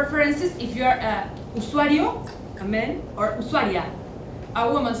the preferences if you are a usuario, a man, or usuaria,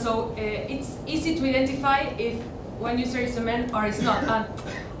 a woman. So it's easy to identify if one user is a man or is not. And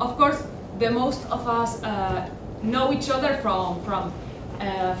of course, the most of us know each other from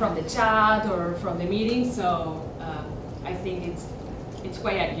the chat or from the meeting. So I think it's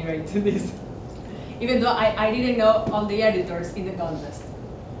quite accurate to this. Even though I didn't know all the editors in the contest.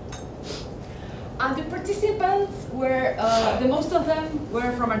 And the participants were, the most of them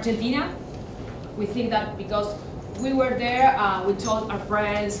were from Argentina. We think that because we were there, we told our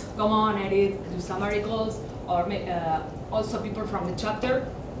friends, come on, edit, do some articles, or also people from the chapter,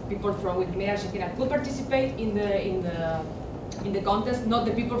 people from Wikimania Argentina could participate in the contest, not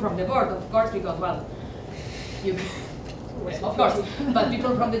the people from the board, of course, because, well, of course, but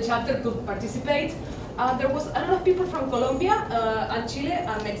people from the chapter could participate. There was a lot of people from Colombia and Chile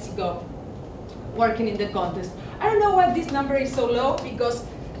and Mexico working in the contest. I don't know why this number is so low, because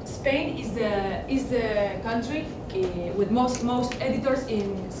Spain is the country with most editors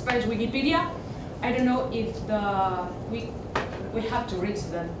in Spanish Wikipedia. I don't know if we have to reach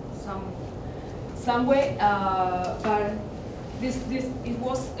them some way, but it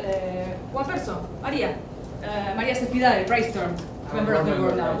was one person, Maria Cepidade, Brainstorm, member of the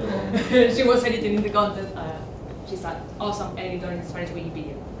board now. She was editing in the contest. She's an awesome editor in Spanish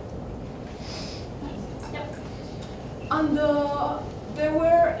Wikipedia. Yep. And there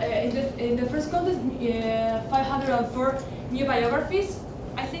were in the first contest 504 new biographies.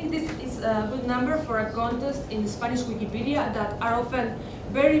 I think this is a good number for a contest in Spanish Wikipedia that are often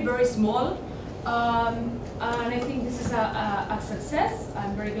very, very small. And I think this is a success.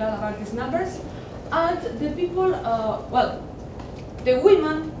 I'm very glad about these numbers. And the people, well, the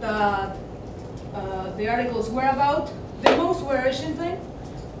women that the articles were about, the most were Argentine,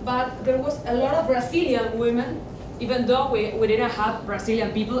 but there was a lot of Brazilian women, even though we didn't have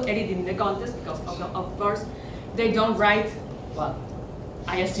Brazilian people editing the contest, because of course they don't write, well,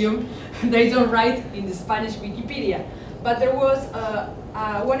 I assume, they don't write in the Spanish Wikipedia. But there was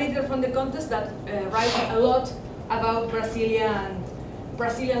one editor from the contest that writes a lot about Brazilian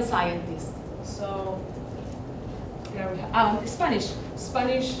scientists. So there we have Spanish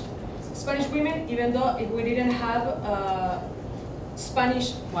women, even though if we didn't have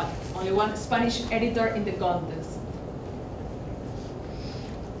only one Spanish editor in the contest.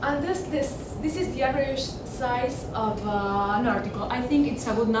 And this is the average size of an article. I think it's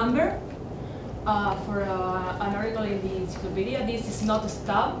a good number for an article in the encyclopedia. This is not a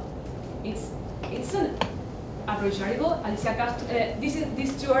stub. It's an average article. Alicia Castro.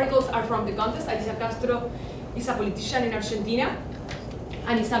 These two articles are from the contest. Alicia Castro is a politician in Argentina,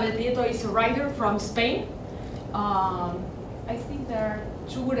 and Isabel Prieto is a writer from Spain. I think there are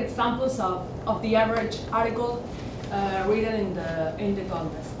two good examples of the average article written in the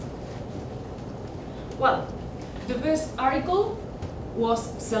contest. Well, the best article was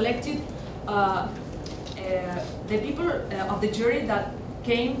selected. The people of the jury that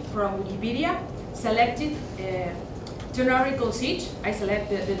came from Wikipedia selected 10 articles each. I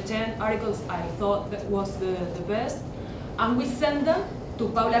selected the 10 articles I thought that was the best, and we sent them to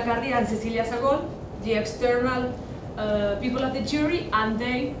Paula Cardi and Cecilia Sagol, the external people of the jury, and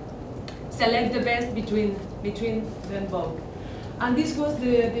they select the best between them both. And this was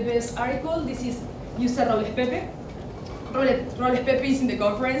the best article. This is user Robles Pepe. Robles Pepe is in the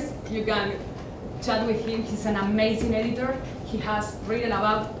conference. You can chat with him. He's an amazing editor. He has written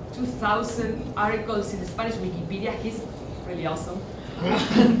about 2,000 articles in the Spanish Wikipedia. He's really awesome.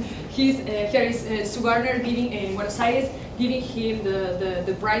 Here is Sue Garner giving in Buenos Aires, giving him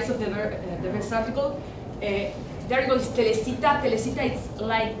the prize of the best article. The article is Telecita. Telecita, it's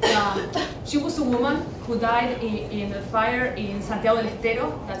like, she was a woman who died in a fire in Santiago del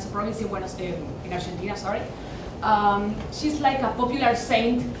Estero, that's a province in Argentina, sorry. She's like a popular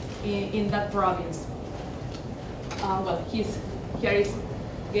saint in that province. Well, here is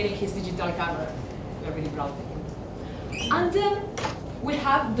getting his digital camera. We're really proud of him. And then we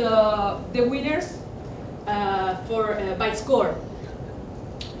have the winners by score.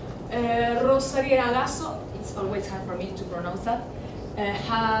 Rosaria Lasso, it's always hard for me to pronounce that,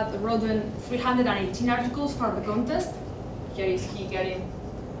 had written 318 articles for the contest. Here is he getting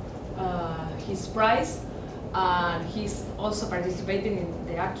his prize, and he's also participating in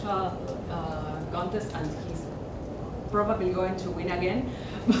the actual contest, and he's probably going to win again.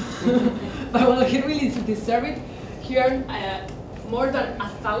 But well, he really deserves it. Here, more than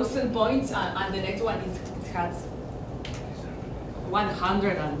 1,000 points, and the next one has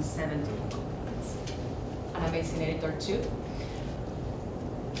 170. An amazing editor too.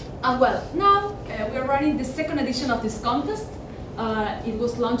 And well, now we are running the second edition of this contest. It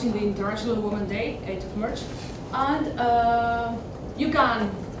was launched in the International Women's Day, 8th of March, and you can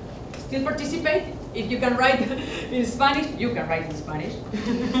still participate. If you can write in Spanish, you can write in Spanish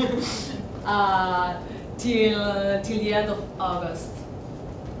till the end of August.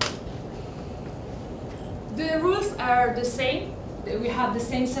 The rules are the same. We have the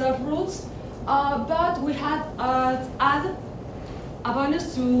same set of rules, but we had added a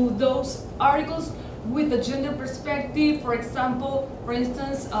bonus to those articles with a gender perspective. For example, for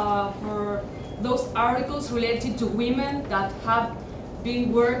instance, for those articles related to women that have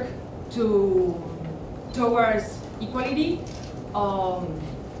been worked towards equality,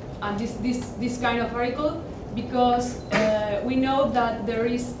 and this kind of article, because we know that there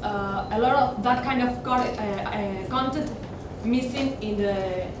is a lot of that kind of content missing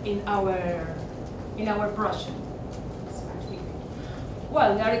in our project.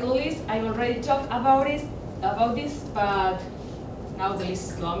 Well, the article list, I already talked about this, but now the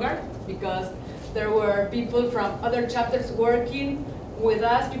list is longer because there were people from other chapters working with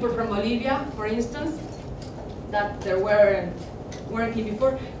us, people from Bolivia, for instance, that there weren't working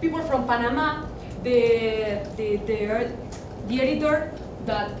before, people from Panama, the editor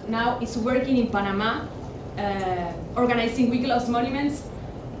that now is working in Panama, organizing Wikilove's monuments,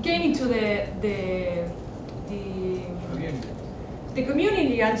 came into the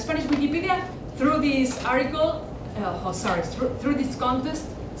community and Spanish Wikipedia through this article, through this contest.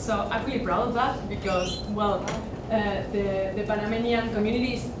 So I'm really proud of that because, well, the Panamanian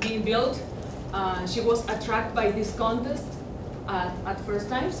community is being built. She was attracted by this contest at first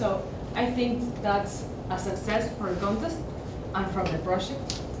time, so I think that's a success for the contest and from the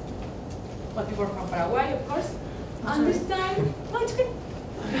project. But people from Paraguay, of course. And this time, no, it's okay.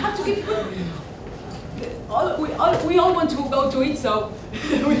 We have to keep going. We all want to go to it, so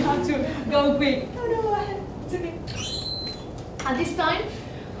we have to go quick. No, it's okay. At this time,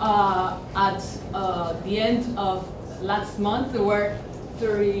 at the end of last month, there were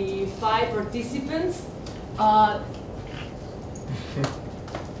 35 participants.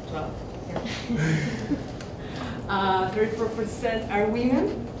 34% are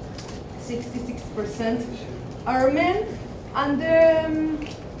women, 66% are men, and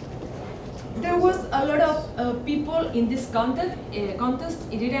there was a lot of people in this contest. It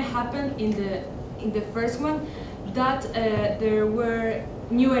didn't happen in the first one. That there were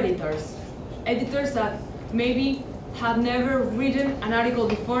new editors that maybe had never written an article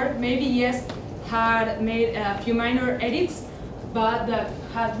before. Maybe yes, had made a few minor edits, but that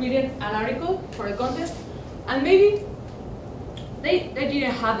had written an article for a contest, and maybe they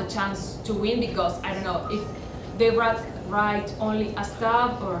didn't have a chance to win because I don't know if they write only a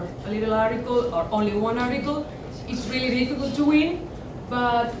stab or a little article or only one article. It's really difficult to win,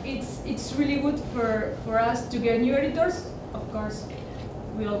 but it's really good for us to get new editors. Of course,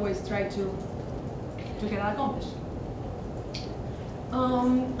 we always try to get that accomplished.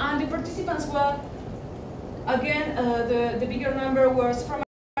 And the participants were, again, the bigger number was from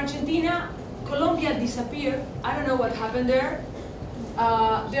Argentina. Colombia disappeared. I don't know what happened there.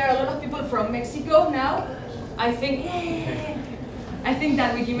 There are a lot of people from Mexico now. I think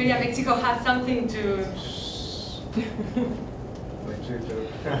that Wikimedia Mexico has something to.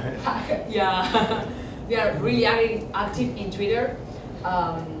 Yeah, they are really active in Twitter.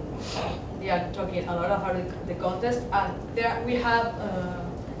 They are talking a lot about the contest, and there we have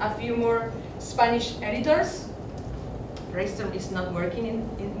a few more Spanish editors. Preston is not working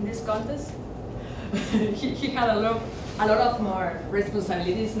in this contest. he had a lot of more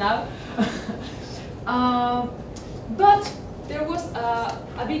responsibilities now. But there was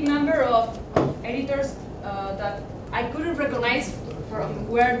a big number of editors that I couldn't recognize from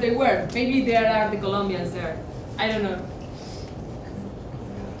where they were. Maybe there are the Colombians there. I don't know.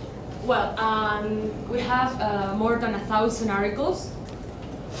 Well, we have more than 1,000 articles.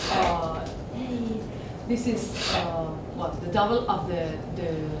 This is the double of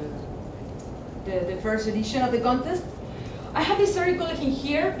the first edition of the contest. I have this article in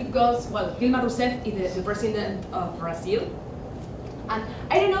here because, well, Dilma Rousseff is the president of Brazil. And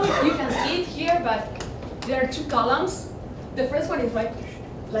I don't know if you can see it here, but there are two columns. The first one is right,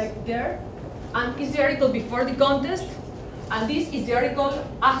 like there, and it's the article before the contest, and this is the article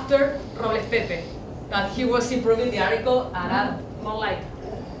after Robles Pepe, that he was improving the article and had more like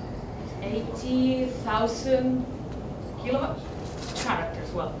 80,000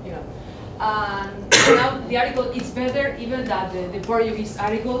 characters, well, you know. And now the article is better even than the Portuguese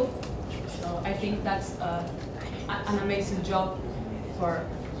article, so I think that's an amazing job for,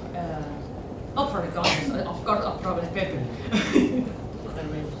 not for the contest, of course, of Robles Pepe.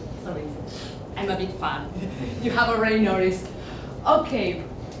 Sorry, I'm a big fan. You have already noticed. Okay,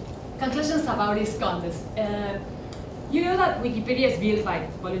 conclusions about this contest. You know that Wikipedia is built by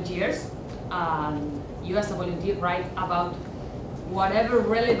volunteers, and you as a volunteer write about whatever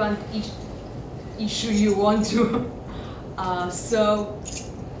relevant issue you want to.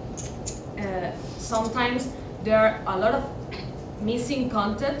 Sometimes there are a lot of missing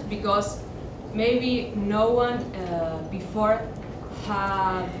content because maybe no one before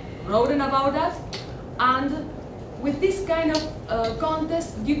had written about that, and with this kind of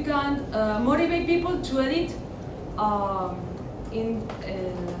contest you can motivate people to edit in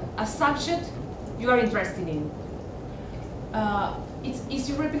a subject you are interested in. It's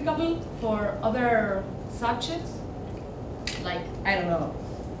easy replicable for other subjects, like, I don't know,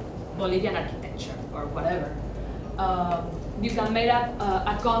 Bolivian architecture or whatever. You can make up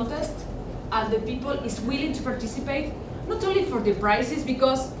a contest, and the people is willing to participate, not only for the prizes,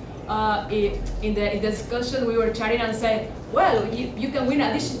 because in the discussion we were chatting and said, well, you can win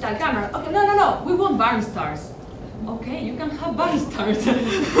a digital camera. Okay, no, we want barn stars. Okay, you can have barn stars.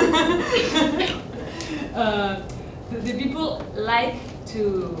 The people like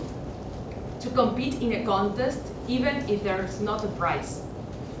to compete in a contest, even if there's not a prize.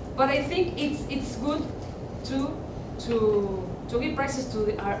 But I think it's good to give prizes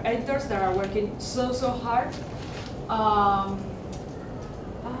to our editors that are working so hard. Well,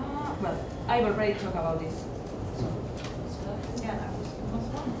 I've already talked about this. Yeah, that was the most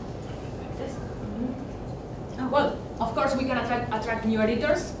fun. Yes. Oh. Well, of course we can attract new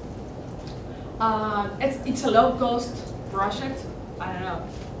editors. It's a low-cost project. I don't know.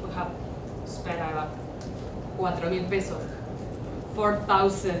 We have spent about 4,000 pesos,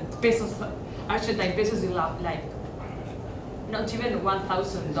 4,000 pesos, Argentine pesos in like not even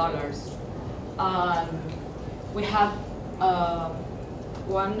 $1,000. We have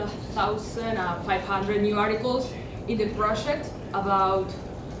 1,500 new articles in the project about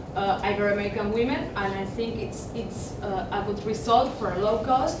Ibero-American women, and I think it's a good result for a low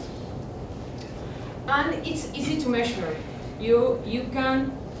cost. And it's easy to measure. You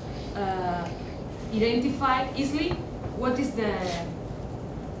can identify easily what is the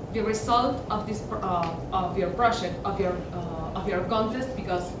result of this of your project, of your contest,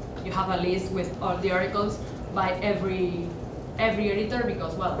 because you have a list with all the articles by every editor,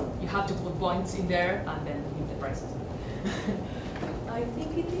 because, well, you have to put points in there and then give the prizes. I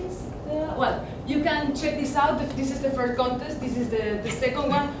think it is well, you can check this out. This is the first contest. This is the second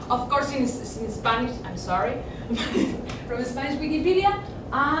one. Of course, in Spanish. I'm sorry, from Spanish Wikipedia,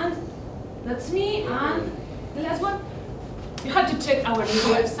 and that's me. And the last one, you have to check our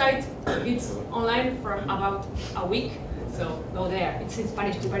new website. It's online for about a week, so go there. It's in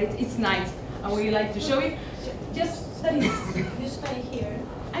Spanish too, but it's nice, and we like to show it. Just study. You stay here.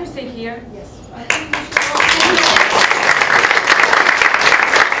 I'm staying here. Yes. I think we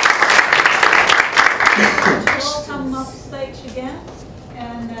should all come up stage again,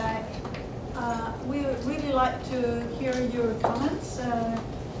 and we would really like to hear your comments,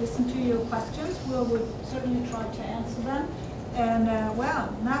 listen to your questions. We would certainly try to answer them. And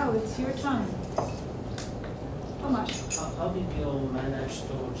well, now it's your time. Tomasz. How did you manage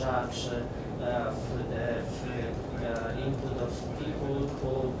to judge the input of people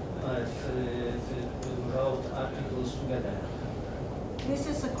who wrote articles together? This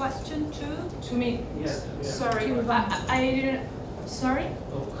is a question to me. Yes. Sorry, I didn't. Sorry.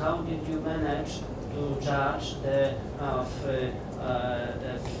 So how did you manage to judge the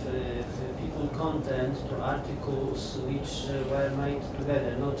people content to articles which were made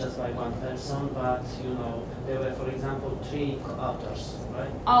together, not just by one person, but there were, for example, 3 co-authors,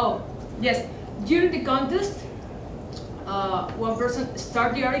 right? Oh, yes. During the contest, one person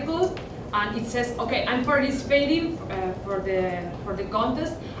started the article, and it says, "Okay, I'm participating for the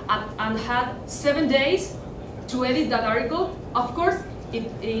contest," and had 7 days to edit that article. Of course,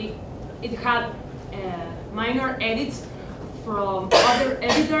 it had minor edits from other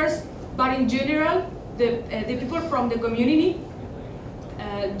editors, but in general, the people from the community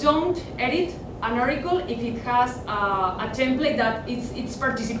don't edit an article if it has a template that it's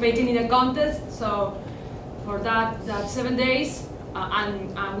participating in a contest. So for that 7 days,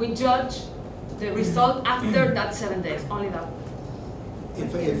 and we judge the result after that 7 days, only that.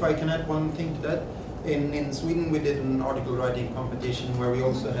 If I can add one thing to that, in Sweden we did an article writing competition where we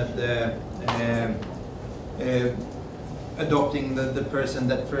also had the adopting the person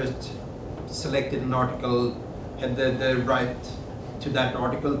that first selected an article had the right to that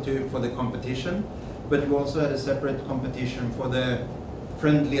article for the competition, but we also had a separate competition for the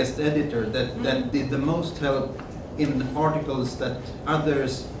friendliest editor that did the most help in articles that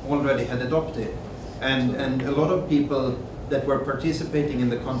others already had adopted, and a lot of people that were participating in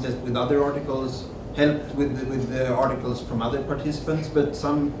the contest with other articles helped with the articles from other participants, but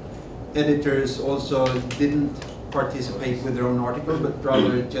some editors also didn't participate with their own article, but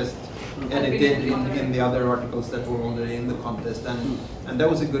rather just edited in the other articles that were already in the contest, and that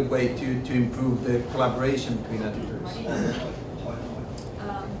was a good way to improve the collaboration between editors. I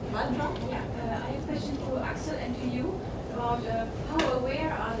have a question to Axel and to you about how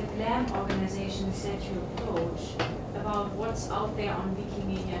aware are the GLAM organizations that you approach about what's out there on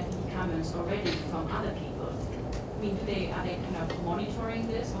Wikimania and Wikimania already from other people? I mean, are they kind of monitoring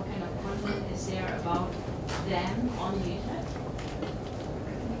this? What kind of content is there about them on the internet?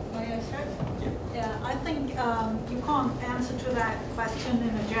 May I start? Yeah, I think you can't answer to that question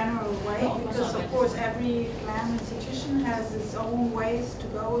in a general way, because of course every GLAM institution has its own ways to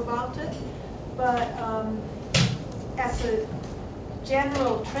go about it. But as a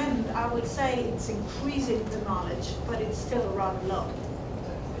general trend, I would say it's increasing the knowledge, but it's still rather low.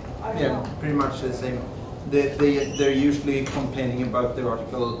 I don't know. Pretty much the same. They're usually complaining about their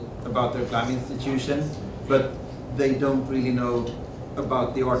article about their GLAM institution, but they don't really know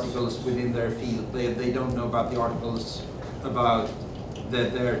about the articles within their field. They don't know about the articles about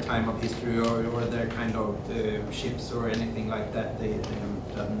their time of history or their kind of ships or anything like that. They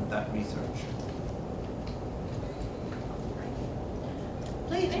haven't done that research.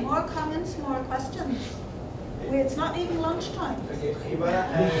 Please, more comments, more questions. It's not even lunchtime. Okay,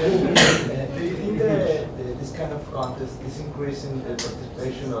 Ivana, do you think this kind of contest is increasing the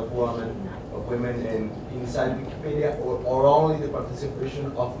participation of women inside Wikipedia, or only the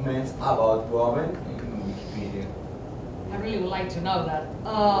participation of men about women in Wikipedia? I really would like to know that.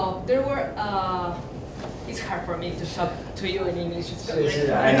 There were. It's hard for me to talk to you in English. It's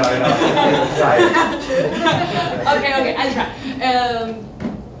I know. Okay, I'll try.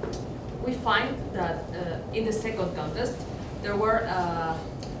 We find that in the second contest, there were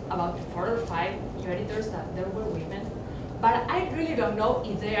about 4 or 5 new editors that there were women. But I really don't know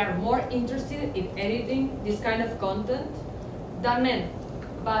if they are more interested in editing this kind of content than men.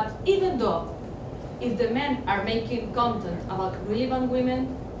 But even though, if the men are making content about relevant women,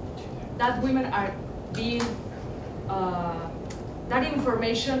 that women are being, that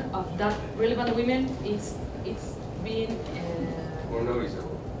information of that relevant women, it's being more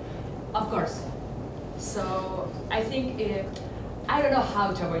noticeable. Of course. So I think I don't know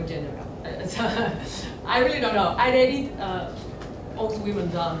how to avoid gender. I really don't know. I edit also women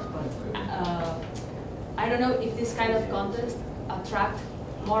done, but I don't know if this kind of contest attract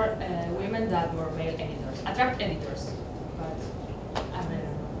more women than more male editors. Attract editors, but I don't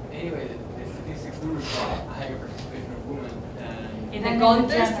know. Anyway, the statistics do require a higher participation of women than in the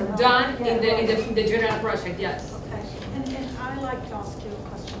contest done in the general project. Yes. Okay, and I like to ask you a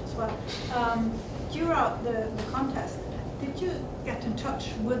question as well. Throughout the contest, did you get in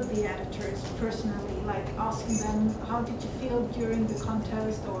touch with the editors personally, like asking them how did you feel during the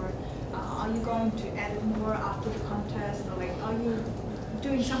contest, or are you going to edit more after the contest, or like are you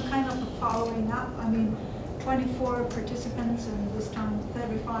doing some kind of a following up? I mean, 24 participants and this time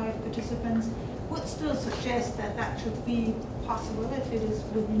 35 participants would still suggest that that should be possible if it is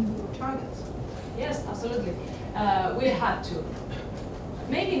within your targets. Yes, absolutely. We had to.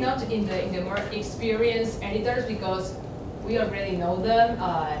 Maybe not in the more experienced editors, because we already know them.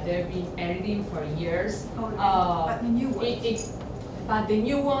 They've been editing for years. But the new ones. But the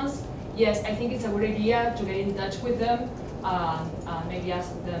new ones, yes, I think it's a good idea to get in touch with them. Maybe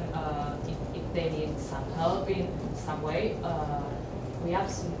ask them if they need some help in some way. We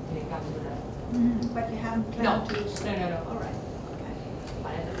absolutely can do that. Mm-hmm. But you haven't planned to? No. All right. Okay.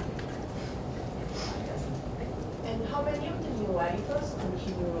 And how many of the new editors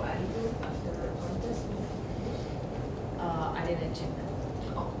continue editing after the contest? I didn't check that.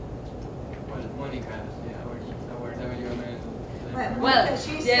 well, Monica, our WMS. Well,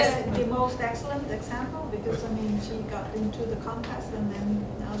 she's yes. the most excellent example, because I mean she got into the contest and then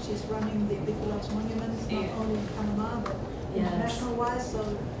now she's running the Big Lots monuments, not only in Panama, but international-wise, so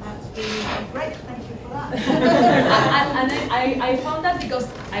that's really great. Thank you for that. and I found that because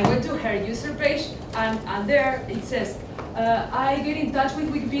I went to her user page, and there it says, I get in touch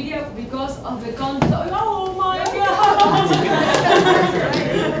with Wikipedia because of the content. Oh my God!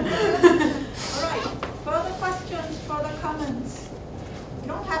 All right, further questions, further comments? You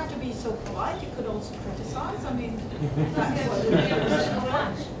don't have to be so polite, you could also criticize. I mean, that's what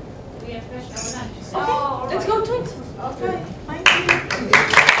We have fresh our lunch. Oh, let's go to it. Okay, thank you.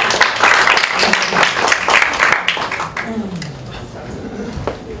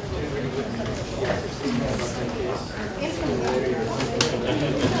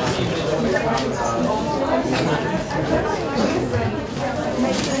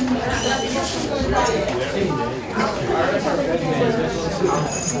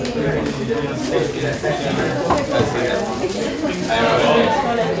 Thank you.